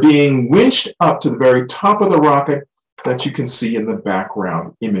that are being winched up to the very top of the rocket that you can see in the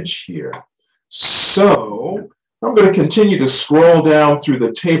background image here. So I'm going to continue to scroll down through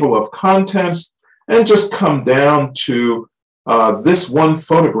the table of contents and just come down to this one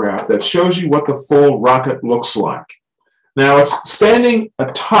photograph that shows you what the full rocket looks like. Now it's standing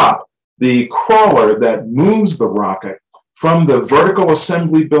atop the crawler that moves the rocket from the vertical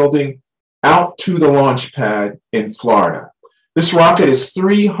assembly building out to the launch pad in Florida. This rocket is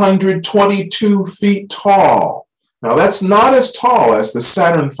 322 feet tall. Now that's not as tall as the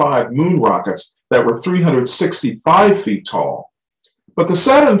Saturn V moon rockets that were 365 feet tall. But the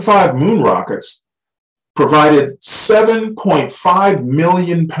Saturn V moon rockets provided 7.5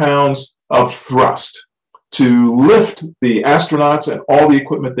 million pounds of thrust to lift the astronauts and all the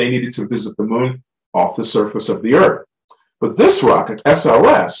equipment they needed to visit the moon off the surface of the Earth. But this rocket,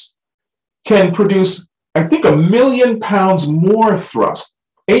 SLS, can produce, I think, 1 million pounds more thrust,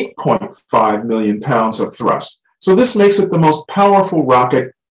 8.5 million pounds of thrust. So this makes it the most powerful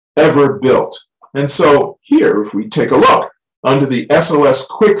rocket ever built. And so here, if we take a look under the SLS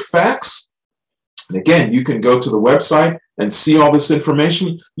Quick Facts, and again, you can go to the website and see all this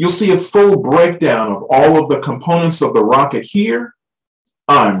information. You'll see a full breakdown of all of the components of the rocket here.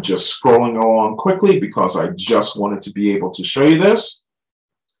 I'm just scrolling along quickly because I just wanted to be able to show you this.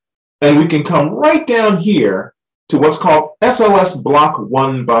 And we can come right down here to what's called SLS Block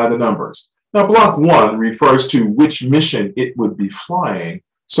 1 by the numbers. Now, Block 1 refers to which mission it would be flying.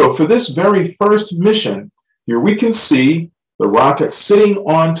 So for this very first mission, here we can see the rocket sitting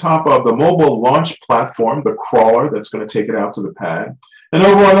on top of the mobile launch platform, the crawler that's going to take it out to the pad. And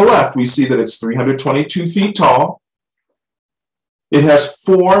over on the left, we see that it's 322 feet tall. It has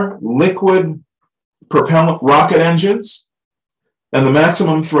 4 liquid propellant rocket engines, and the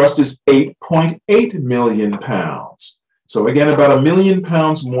maximum thrust is 8.8 million pounds. So again, about 1 million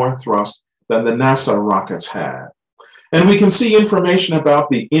pounds more thrust than the NASA rockets had. And we can see information about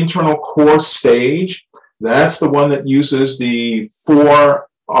the internal core stage. That's the one that uses the 4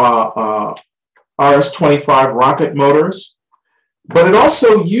 RS-25 rocket motors. But it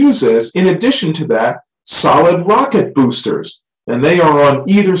also uses, in addition to that, solid rocket boosters. And they are on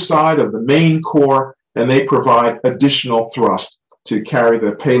either side of the main core, and they provide additional thrust to carry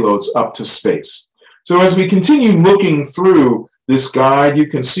the payloads up to space. So as we continue looking through this guide, you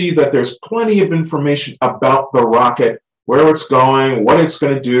can see that there's plenty of information about the rocket, where it's going, what it's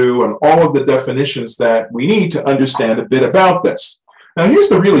going to do, and all of the definitions that we need to understand a bit about this. Now, here's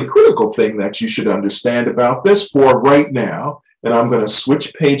the really critical thing that you should understand about this for right now. And I'm going to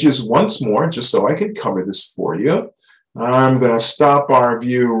switch pages once more just so I can cover this for you. I'm going to stop our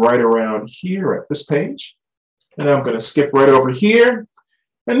view right around here at this page. And I'm going to skip right over here.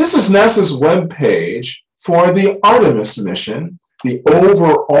 And this is NASA's webpage for the Artemis mission, the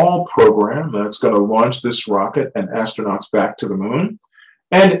overall program that's going to launch this rocket and astronauts back to the moon.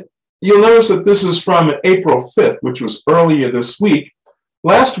 And you'll notice that this is from April 5th, which was earlier this week.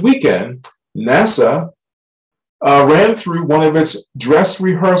 Last weekend, NASA ran through one of its dress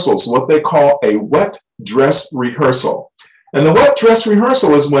rehearsals, what they call a wet dress rehearsal. And the wet dress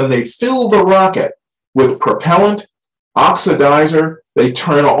rehearsal is when they fill the rocket with propellant, oxidizer, they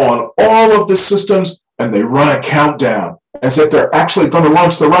turn on all of the systems, and they run a countdown as if they're actually going to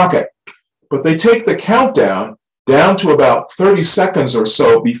launch the rocket. But they take the countdown down to about 30 seconds or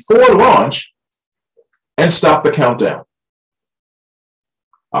so before launch and stop the countdown.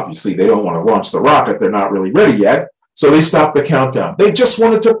 Obviously, they don't want to launch the rocket. They're not really ready yet. So they stop the countdown. They just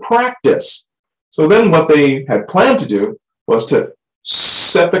wanted to practice. So then what they had planned to do was to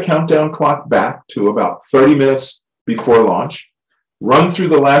set the countdown clock back to about 30 minutes before launch, run through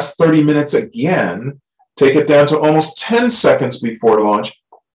the last 30 minutes again, take it down to almost 10 seconds before launch,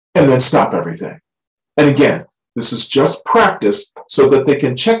 and then stop everything. And again, this is just practice so that they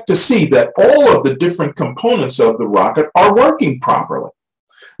can check to see that all of the different components of the rocket are working properly.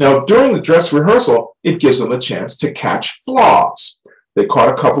 Now, during the dress rehearsal, it gives them a chance to catch flaws. They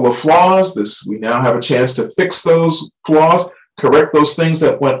caught a couple of flaws. We now have a chance to fix those flaws, correct those things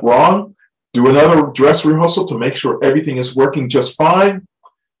that went wrong, do another dress rehearsal to make sure everything is working just fine.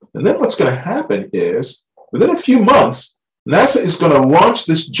 And then what's going to happen is, within a few months, NASA is going to launch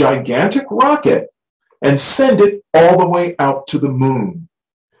this gigantic rocket and send it all the way out to the moon.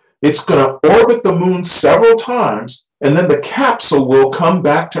 It's going to orbit the moon several times, and then the capsule will come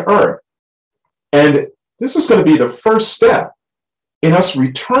back to Earth. And this is going to be the first step in us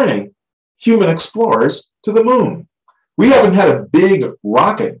returning human explorers to the moon. We haven't had a big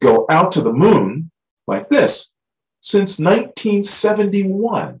rocket go out to the moon like this since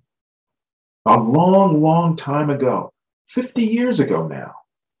 1971. A long, long time ago, 50 years ago now.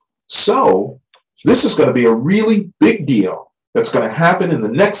 So this is going to be a really big deal. that's going to happen in the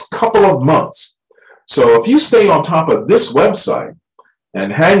next couple of months. So if you stay on top of this website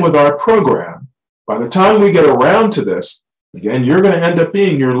and hang with our program, by the time we get around to this, again, you're going to end up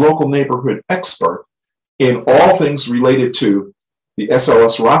being your local neighborhood expert in all things related to the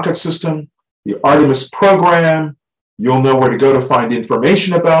SLS rocket system, the Artemis program. You'll know where to go to find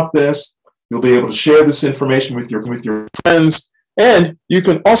information about this. You'll be able to share this information with your friends, and you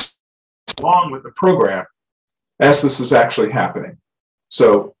can also along with the program as this is actually happening.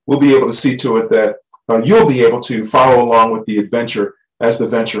 So we'll be able to see to it that you'll be able to follow along with the adventure as the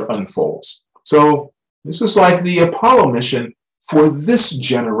venture unfolds. So this is like the Apollo mission for this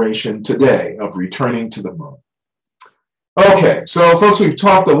generation today of returning to the moon. Okay, so folks, we've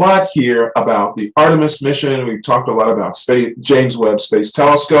talked a lot here about the Artemis mission. We've talked a lot about James Webb Space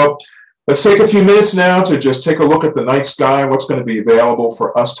Telescope. Let's take a few minutes now to just take a look at the night sky, what's going to be available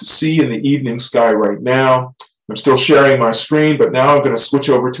for us to see in the evening sky right now. I'm still sharing my screen, but now I'm going to switch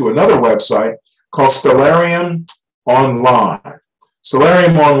over to another website called Stellarium Online.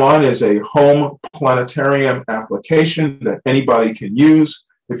 Stellarium Online is a home planetarium application that anybody can use.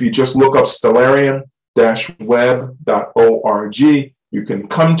 If you just look up stellarium-web.org, you can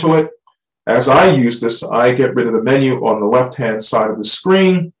come to it. As I use this, I get rid of the menu on the left-hand side of the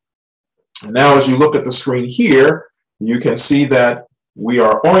screen. And now as you look at the screen here, you can see that we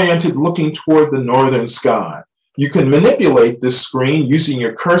are oriented looking toward the northern sky. You can manipulate this screen using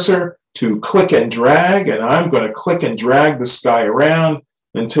your cursor to click and drag, and I'm going to click and drag the sky around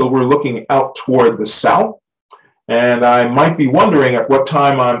until we're looking out toward the south. And I might be wondering at what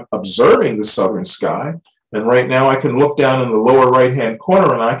time I'm observing the southern sky. And right now I can look down in the lower right-hand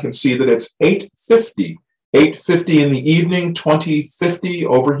corner and I can see that it's 8:50. 8:50 in the evening, 2050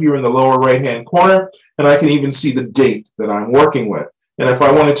 over here in the lower right-hand corner. And I can even see the date that I'm working with. And if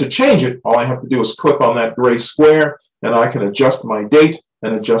I wanted to change it, all I have to do is click on that gray square and I can adjust my date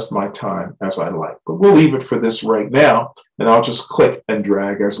and adjust my time as I like. But we'll leave it for this right now, and I'll just click and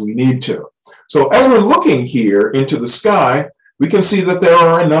drag as we need to. So as we're looking here into the sky, we can see that there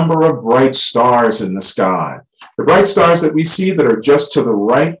are a number of bright stars in the sky. The bright stars that we see that are just to the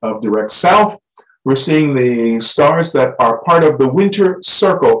right of direct south, we're seeing the stars that are part of the winter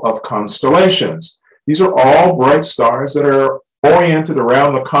circle of constellations. These are all bright stars that are oriented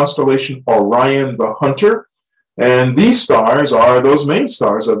around the constellation Orion the Hunter. And these stars are those main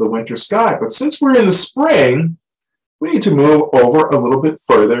stars of the winter sky. But since we're in the spring, we need to move over a little bit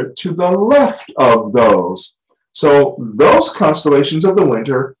further to the left of those. So those constellations of the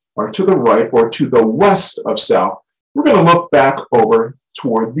winter are to the right or to the west of south. We're going to look back over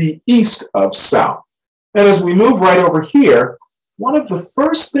toward the east of south. And as we move right over here, one of the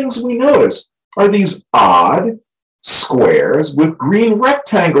first things we notice are these odd squares with green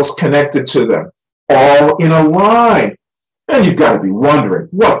rectangles connected to them, all in a line. And you've got to be wondering,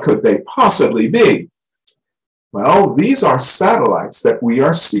 what could they possibly be? Well, these are satellites that we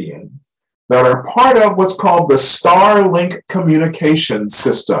are seeing that are part of what's called the Starlink communication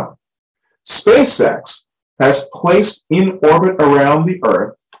system. SpaceX has placed in orbit around the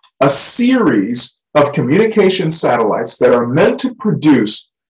Earth a series of communication satellites that are meant to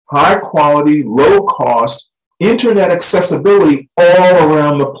produce high-quality, low-cost internet accessibility all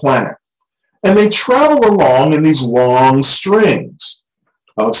around the planet. And they travel along in these long strings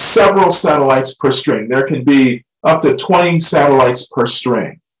of several satellites per string. There can be up to 20 satellites per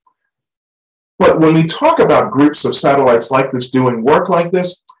string. But when we talk about groups of satellites like this doing work like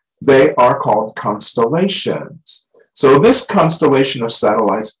this, they are called constellations. So this constellation of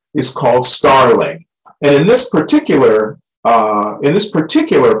satellites is called Starlink. And in this particular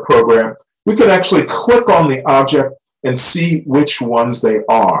program, we can actually click on the object and see which ones they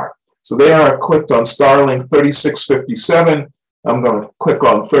are. So they are clicked on Starlink 3657. I'm going to click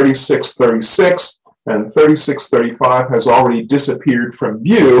on 3636, and 3635 has already disappeared from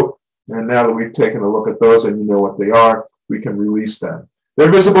view. And now that we've taken a look at those and you know what they are, we can release them.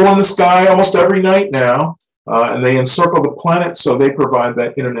 They're visible in the sky almost every night now, and they encircle the planet, so they provide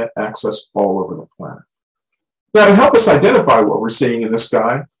that internet access all over the planet. Now, to help us identify what we're seeing in the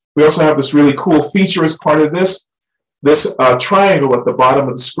sky, we also have this really cool feature as part of this. This triangle at the bottom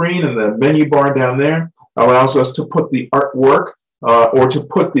of the screen and the menu bar down there allows us to put the artwork or to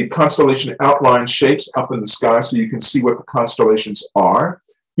put the constellation outline shapes up in the sky so you can see what the constellations are.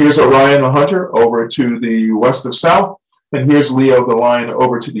 Here's Orion the Hunter over to the west of south, and here's Leo the Lion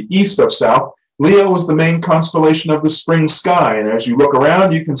over to the east of south. Leo is the main constellation of the spring sky, and as you look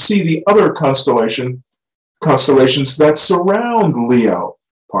around, you can see the other constellations that surround Leo,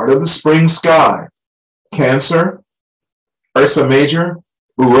 part of the spring sky. Cancer, Ursa Major,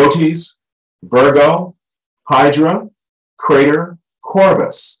 Boötes, Virgo, Hydra, crater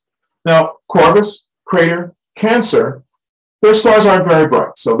Corvus. Now, Corvus, crater, Cancer, their stars aren't very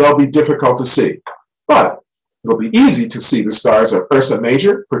bright, so they'll be difficult to see. But it'll be easy to see the stars of Ursa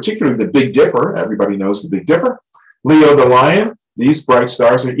Major, particularly the Big Dipper. Everybody knows the Big Dipper. Leo the Lion, these bright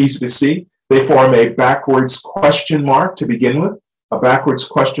stars are easy to see. They form a backwards question mark to begin with, a backwards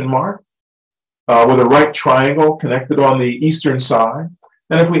question mark with a right triangle connected on the eastern side.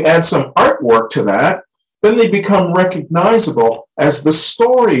 And if we add some artwork to that, then they become recognizable as the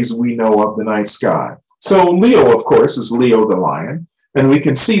stories we know of the night sky. So Leo, of course, is Leo the Lion, and we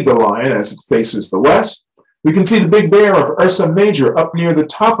can see the lion as it faces the west. We can see the Big Bear of Ursa Major up near the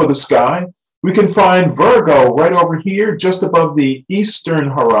top of the sky. We can find Virgo right over here, just above the eastern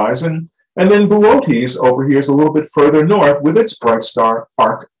horizon, and then Boötes over here is a little bit further north with its bright star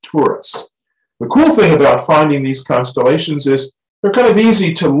Arcturus. The cool thing about finding these constellations is they're kind of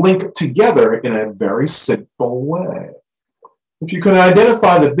easy to link together in a very simple way. If you can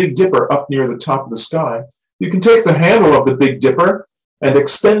identify the Big Dipper up near the top of the sky, you can take the handle of the Big Dipper and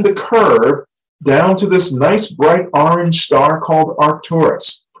extend the curve down to this nice bright orange star called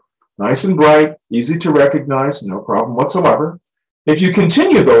Arcturus. Nice and bright, easy to recognize, no problem whatsoever. If you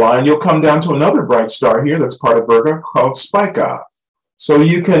continue the line, you'll come down to another bright star here that's part of Virgo called Spica. So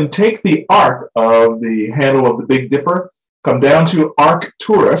you can take the arc of the handle of the Big Dipper, come down to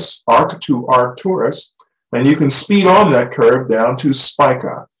Arcturus, arc to Arcturus, and you can speed on that curve down to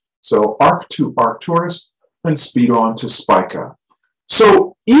Spica. So arc to Arcturus and speed on to Spica.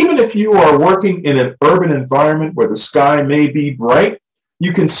 So even if you are working in an urban environment where the sky may be bright,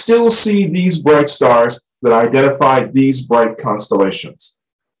 you can still see these bright stars that identify these bright constellations.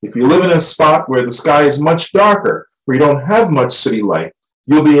 If you live in a spot where the sky is much darker, where you don't have much city light,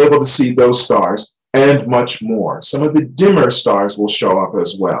 you'll be able to see those stars and much more. Some of the dimmer stars will show up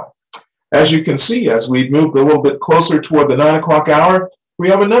as well. As you can see, as we've moved a little bit closer toward the 9 o'clock hour, we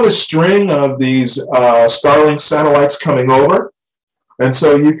have another string of these Starlink satellites coming over. And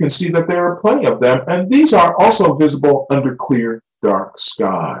so you can see that there are plenty of them. And these are also visible under clear, dark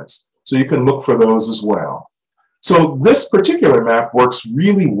skies. So you can look for those as well. So this particular map works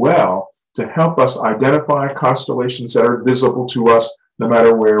really well to help us identify constellations that are visible to us no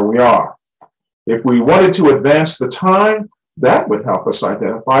matter where we are. If we wanted to advance the time, that would help us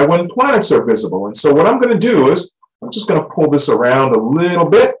identify when planets are visible. And so what I'm going to do is, I'm just going to pull this around a little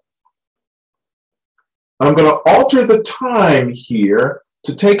bit. I'm going to alter the time here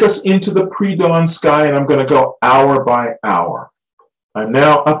to take us into the pre-dawn sky, and I'm going to go hour by hour. I'm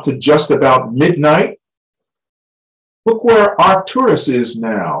now up to just about midnight. Look where Arcturus is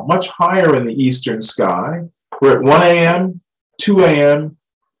now, much higher in the eastern sky. We're at 1 a.m., 2 a.m.,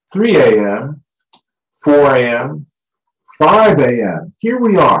 3 a.m., 4 a.m., 5 a.m. Here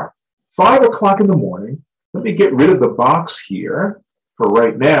we are, 5 o'clock in the morning. Let me get rid of the box here for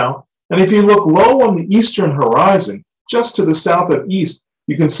right now. And if you look low on the eastern horizon, just to the south of east,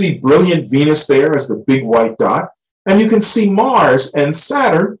 you can see brilliant Venus there as the big white dot. And you can see Mars and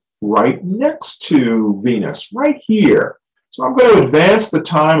Saturn right next to Venus, right here. So I'm going to advance the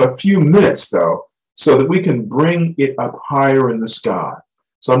time a few minutes, though, so that we can bring it up higher in the sky.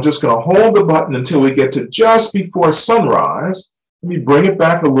 So I'm just going to hold the button until we get to just before sunrise. Let me bring it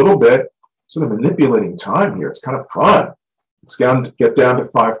back a little bit. Sort of manipulating time here. It's kind of fun. Let's get down to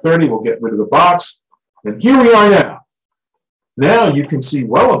 5:30. We'll get rid of the box. And here we are now. Now you can see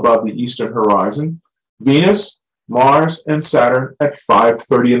well above the eastern horizon, Venus, Mars, and Saturn at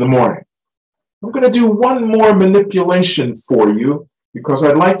 5:30 in the morning. I'm going to do one more manipulation for you because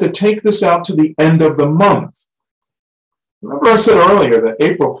I'd like to take this out to the end of the month. Remember I said earlier that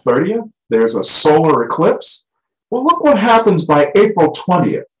April 30th, there's a solar eclipse? Well, look what happens by April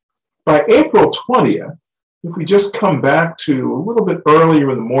 20th. By April 20th, if we just come back to a little bit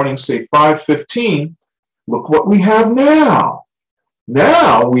earlier in the morning, say 5:15, look what we have now.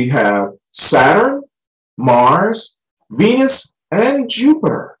 Now we have Saturn, Mars, Venus, and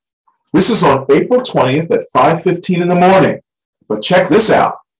Jupiter. This is on April 20th at 5:15 in the morning. But check this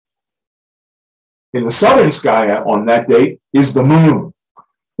out. In the southern sky on that date is the moon.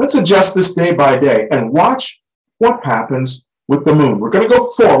 Let's adjust this day by day and watch what happens with the moon. We're going to go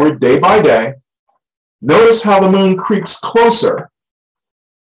forward day by day. Notice how the moon creeps closer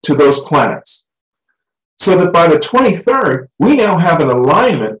to those planets. So that by the 23rd, we now have an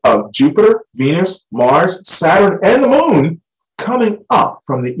alignment of Jupiter, Venus, Mars, Saturn, and the moon coming up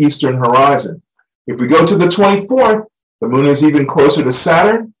from the eastern horizon. If we go to the 24th, the moon is even closer to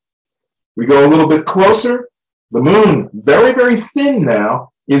Saturn. We go a little bit closer. The moon, very, very thin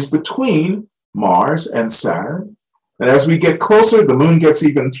now, is between Mars and Saturn. And as we get closer, the moon gets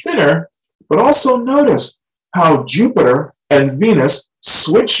even thinner. But also notice, how Jupiter and Venus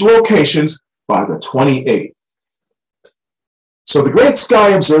switch locations by the 28th. So the great sky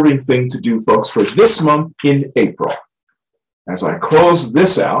observing thing to do, folks, for this month in April. As I close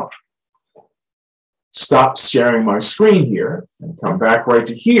this out, stop sharing my screen here and come back right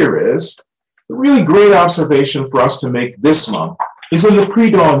to here is the really great observation for us to make this month is in the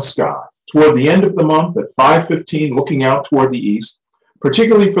pre-dawn sky toward the end of the month at 5:15, looking out toward the east,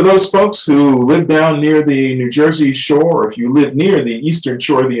 particularly for those folks who live down near the New Jersey shore, or if you live near the eastern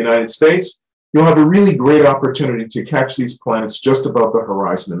shore of the United States, you'll have a really great opportunity to catch these planets just above the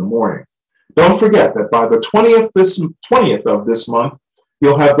horizon in the morning. Don't forget that by the 20th of this month,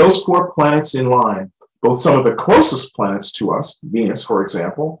 you'll have those 4 planets in line, both some of the closest planets to us, Venus, for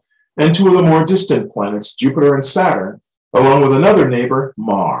example, and 2 of the more distant planets, Jupiter and Saturn, along with another neighbor,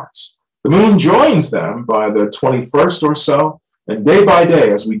 Mars. The moon joins them by the 21st or so, and day by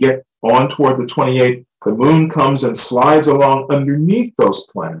day, as we get on toward the 28th, the moon comes and slides along underneath those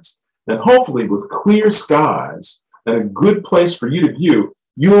planets. And hopefully with clear skies and a good place for you to view,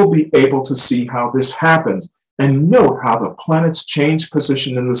 you'll be able to see how this happens and note how the planets change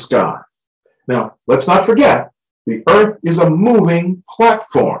position in the sky. Now, let's not forget, the Earth is a moving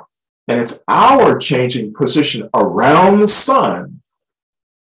platform, and it's our changing position around the sun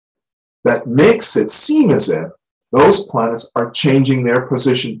that makes it seem as if those planets are changing their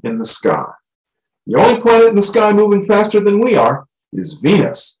position in the sky. The only planet in the sky moving faster than we are is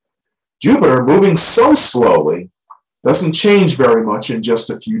Venus. Jupiter, moving so slowly, doesn't change very much in just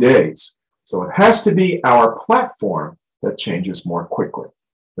a few days. So it has to be our platform that changes more quickly.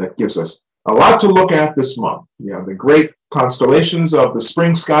 That gives us a lot to look at this month. You have the great constellations of the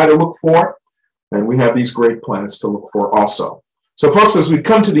spring sky to look for, and we have these great planets to look for also. So folks, as we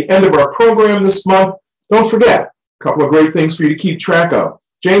come to the end of our program this month, don't forget a couple of great things for you to keep track of.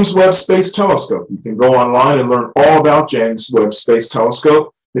 James Webb Space Telescope. You can go online and learn all about James Webb Space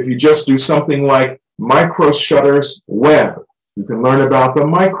Telescope. If you just do something like microshutters Webb, you can learn about the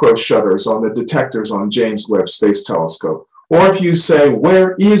microshutters on the detectors on James Webb Space Telescope. Or if you say,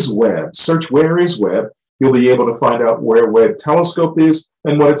 where is Webb? Search where is Webb. You'll be able to find out where Webb Telescope is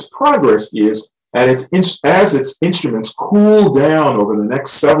and what its progress is as its instruments cool down over the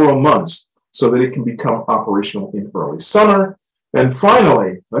next several months so that it can become operational in early summer. And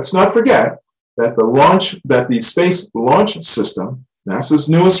finally, let's not forget that the Space Launch System, NASA's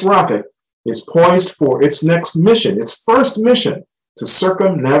newest rocket, is poised for its next mission, its first mission, to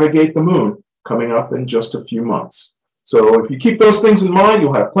circumnavigate the moon, coming up in just a few months. So if you keep those things in mind,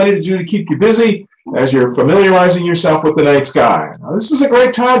 you'll have plenty to do to keep you busy as you're familiarizing yourself with the night sky. Now, this is a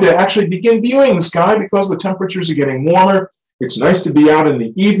great time to actually begin viewing the sky because the temperatures are getting warmer. It's nice to be out in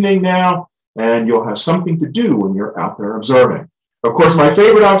the evening now, and you'll have something to do when you're out there observing. Of course, my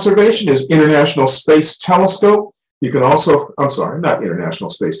favorite observation is International Space Telescope. You can also, I'm sorry, not International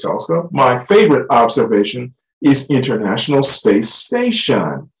Space Telescope. My favorite observation is International Space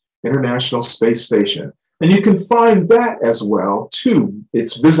Station. International Space Station. And you can find that as well, too.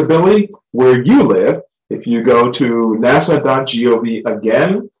 Its visibility where you live. If you go to nasa.gov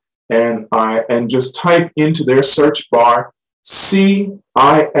again and just type into their search bar CISS,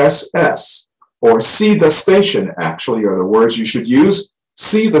 or see the station, actually, are the words you should use.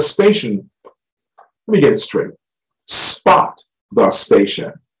 See the station. Let me get it straight. Spot the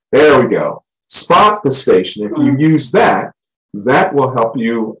station. There we go. Spot the station. If you use that, that will help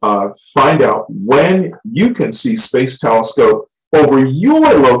you find out when you can see Space Telescope over your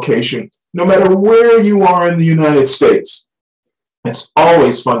location, no matter where you are in the United States. It's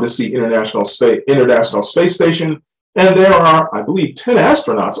always fun to see International Space Station. And there are, I believe, 10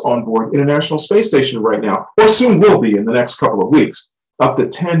 astronauts on board International Space Station right now, or soon will be in the next couple of weeks. Up to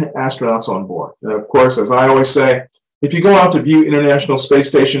 10 astronauts on board. And of course, as I always say, if you go out to view International Space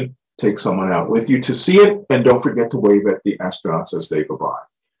Station, take someone out with you to see it, and don't forget to wave at the astronauts as they go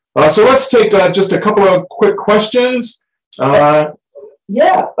by. So let's take just a couple of quick questions.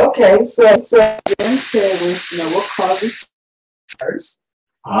 Yeah, okay. So Jen said, wants to know what causes flares.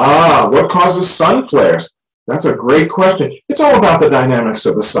 What causes sun flares? That's a great question. It's all about the dynamics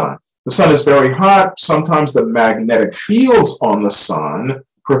of the sun. The sun is very hot. Sometimes the magnetic fields on the sun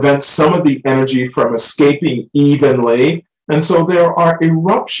prevent some of the energy from escaping evenly. And so there are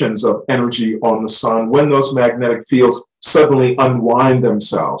eruptions of energy on the sun when those magnetic fields suddenly unwind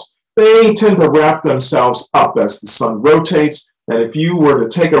themselves. They tend to wrap themselves up as the sun rotates. And if you were to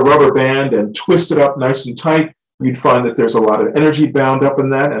take a rubber band and twist it up nice and tight, you'd find that there's a lot of energy bound up in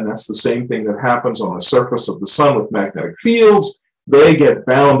that. And that's the same thing that happens on the surface of the sun with magnetic fields. They get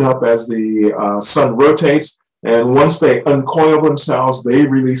bound up as the sun rotates. And once they uncoil themselves, they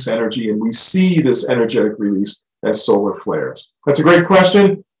release energy, and we see this energetic release as solar flares. That's a great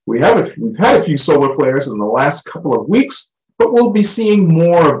question. We've had a few solar flares in the last couple of weeks, but we'll be seeing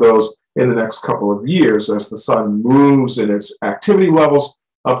more of those in the next couple of years as the sun moves in its activity levels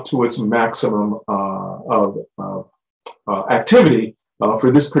up to its maximum activity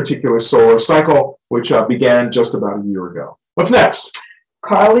for this particular solar cycle, which began just about a year ago. What's next?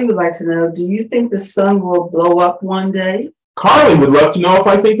 Carly would like to know, do you think the sun will blow up one day? Carly would love to know if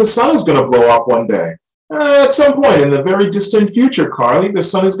I think the sun is going to blow up one day. At some point in the very distant future, Carly, the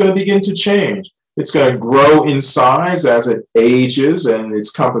sun is going to begin to change. It's going to grow in size as it ages and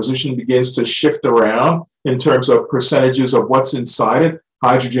its composition begins to shift around in terms of percentages of what's inside it,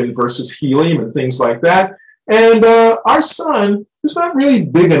 hydrogen versus helium and things like that. And our sun is not really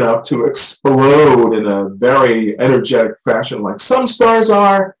big enough to explode in a very energetic fashion like some stars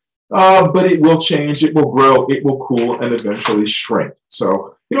are, but it will change, it will grow, it will cool, and eventually shrink.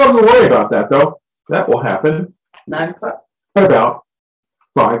 So you don't have to worry about that, though. That will happen at about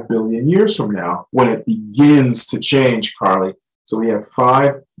 5 billion years from now when it begins to change, Carly. So we have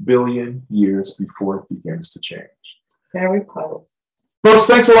 5 billion years before it begins to change. Very cool. Folks,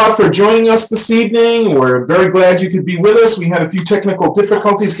 thanks a lot for joining us this evening. We're very glad you could be with us. We had a few technical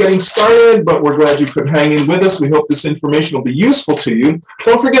difficulties getting started, but we're glad you could hang in with us. We hope this information will be useful to you.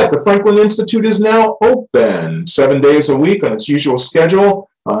 Don't forget, the Franklin Institute is now open 7 days a week on its usual schedule,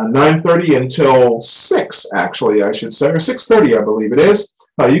 9:30 until 6, actually, I should say, or 6:30, I believe it is.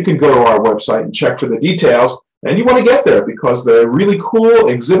 You can go to our website and check for the details. And you want to get there because the really cool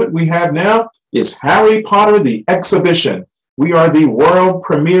exhibit we have now is Harry Potter, the Exhibition. We are the world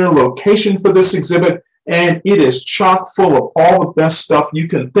premiere location for this exhibit, and it is chock full of all the best stuff you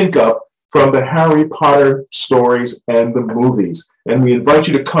can think of from the Harry Potter stories and the movies. And we invite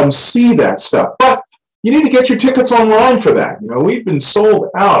you to come see that stuff. But you need to get your tickets online for that. You know, we've been sold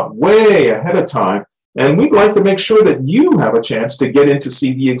out way ahead of time, and we'd like to make sure that you have a chance to get in to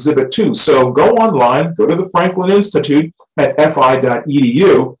see the exhibit too. So go online, go to the Franklin Institute at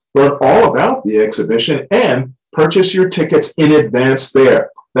fi.edu, learn all about the exhibition, and purchase your tickets in advance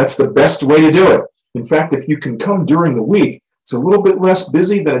there. That's the best way to do it. In fact, if you can come during the week, it's a little bit less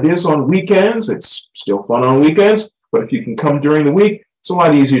busy than it is on weekends. It's still fun on weekends, but if you can come during the week, it's a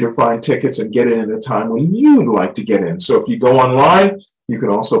lot easier to find tickets and get in at a time when you'd like to get in. So if you go online, you can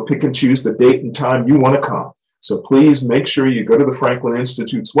also pick and choose the date and time you want to come. So please make sure you go to the Franklin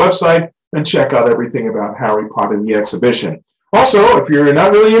Institute's website and check out everything about Harry Potter, the Exhibition. Also, if you're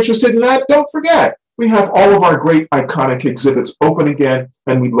not really interested in that, don't forget, we have all of our great iconic exhibits open again,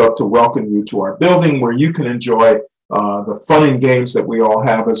 and we'd love to welcome you to our building where you can enjoy the fun and games that we all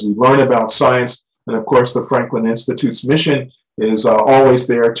have as we learn about science. And of course, the Franklin Institute's mission is always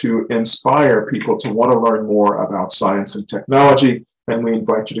there to inspire people to want to learn more about science and technology, and we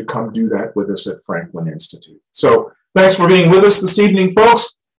invite you to come do that with us at Franklin Institute. So thanks for being with us this evening,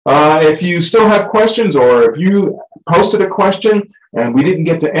 folks. If you still have questions, or if you posted a question and we didn't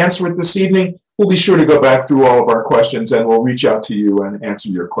get to answer it this evening, we'll be sure to go back through all of our questions and we'll reach out to you and answer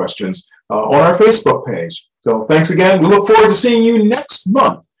your questions on our Facebook page. So thanks again. We look forward to seeing you next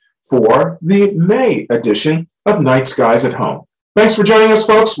month for the May edition of Night Skies at Home. Thanks for joining us,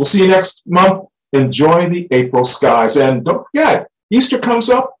 folks. We'll see you next month. Enjoy the April skies. And don't forget, Easter comes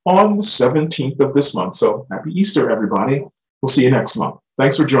up on the 17th of this month. So happy Easter, everybody. We'll see you next month.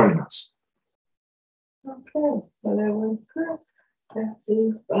 Thanks for joining us. Okay, well, that went good. After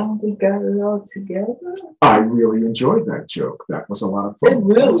we finally got it all together. I really enjoyed that joke. That was a lot of fun. It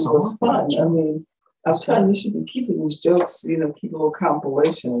really was fun. I mean, I was telling you should be keeping these jokes, you know, keep a little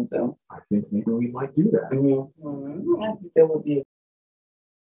compilation of them. I think maybe we might do that. I think that would be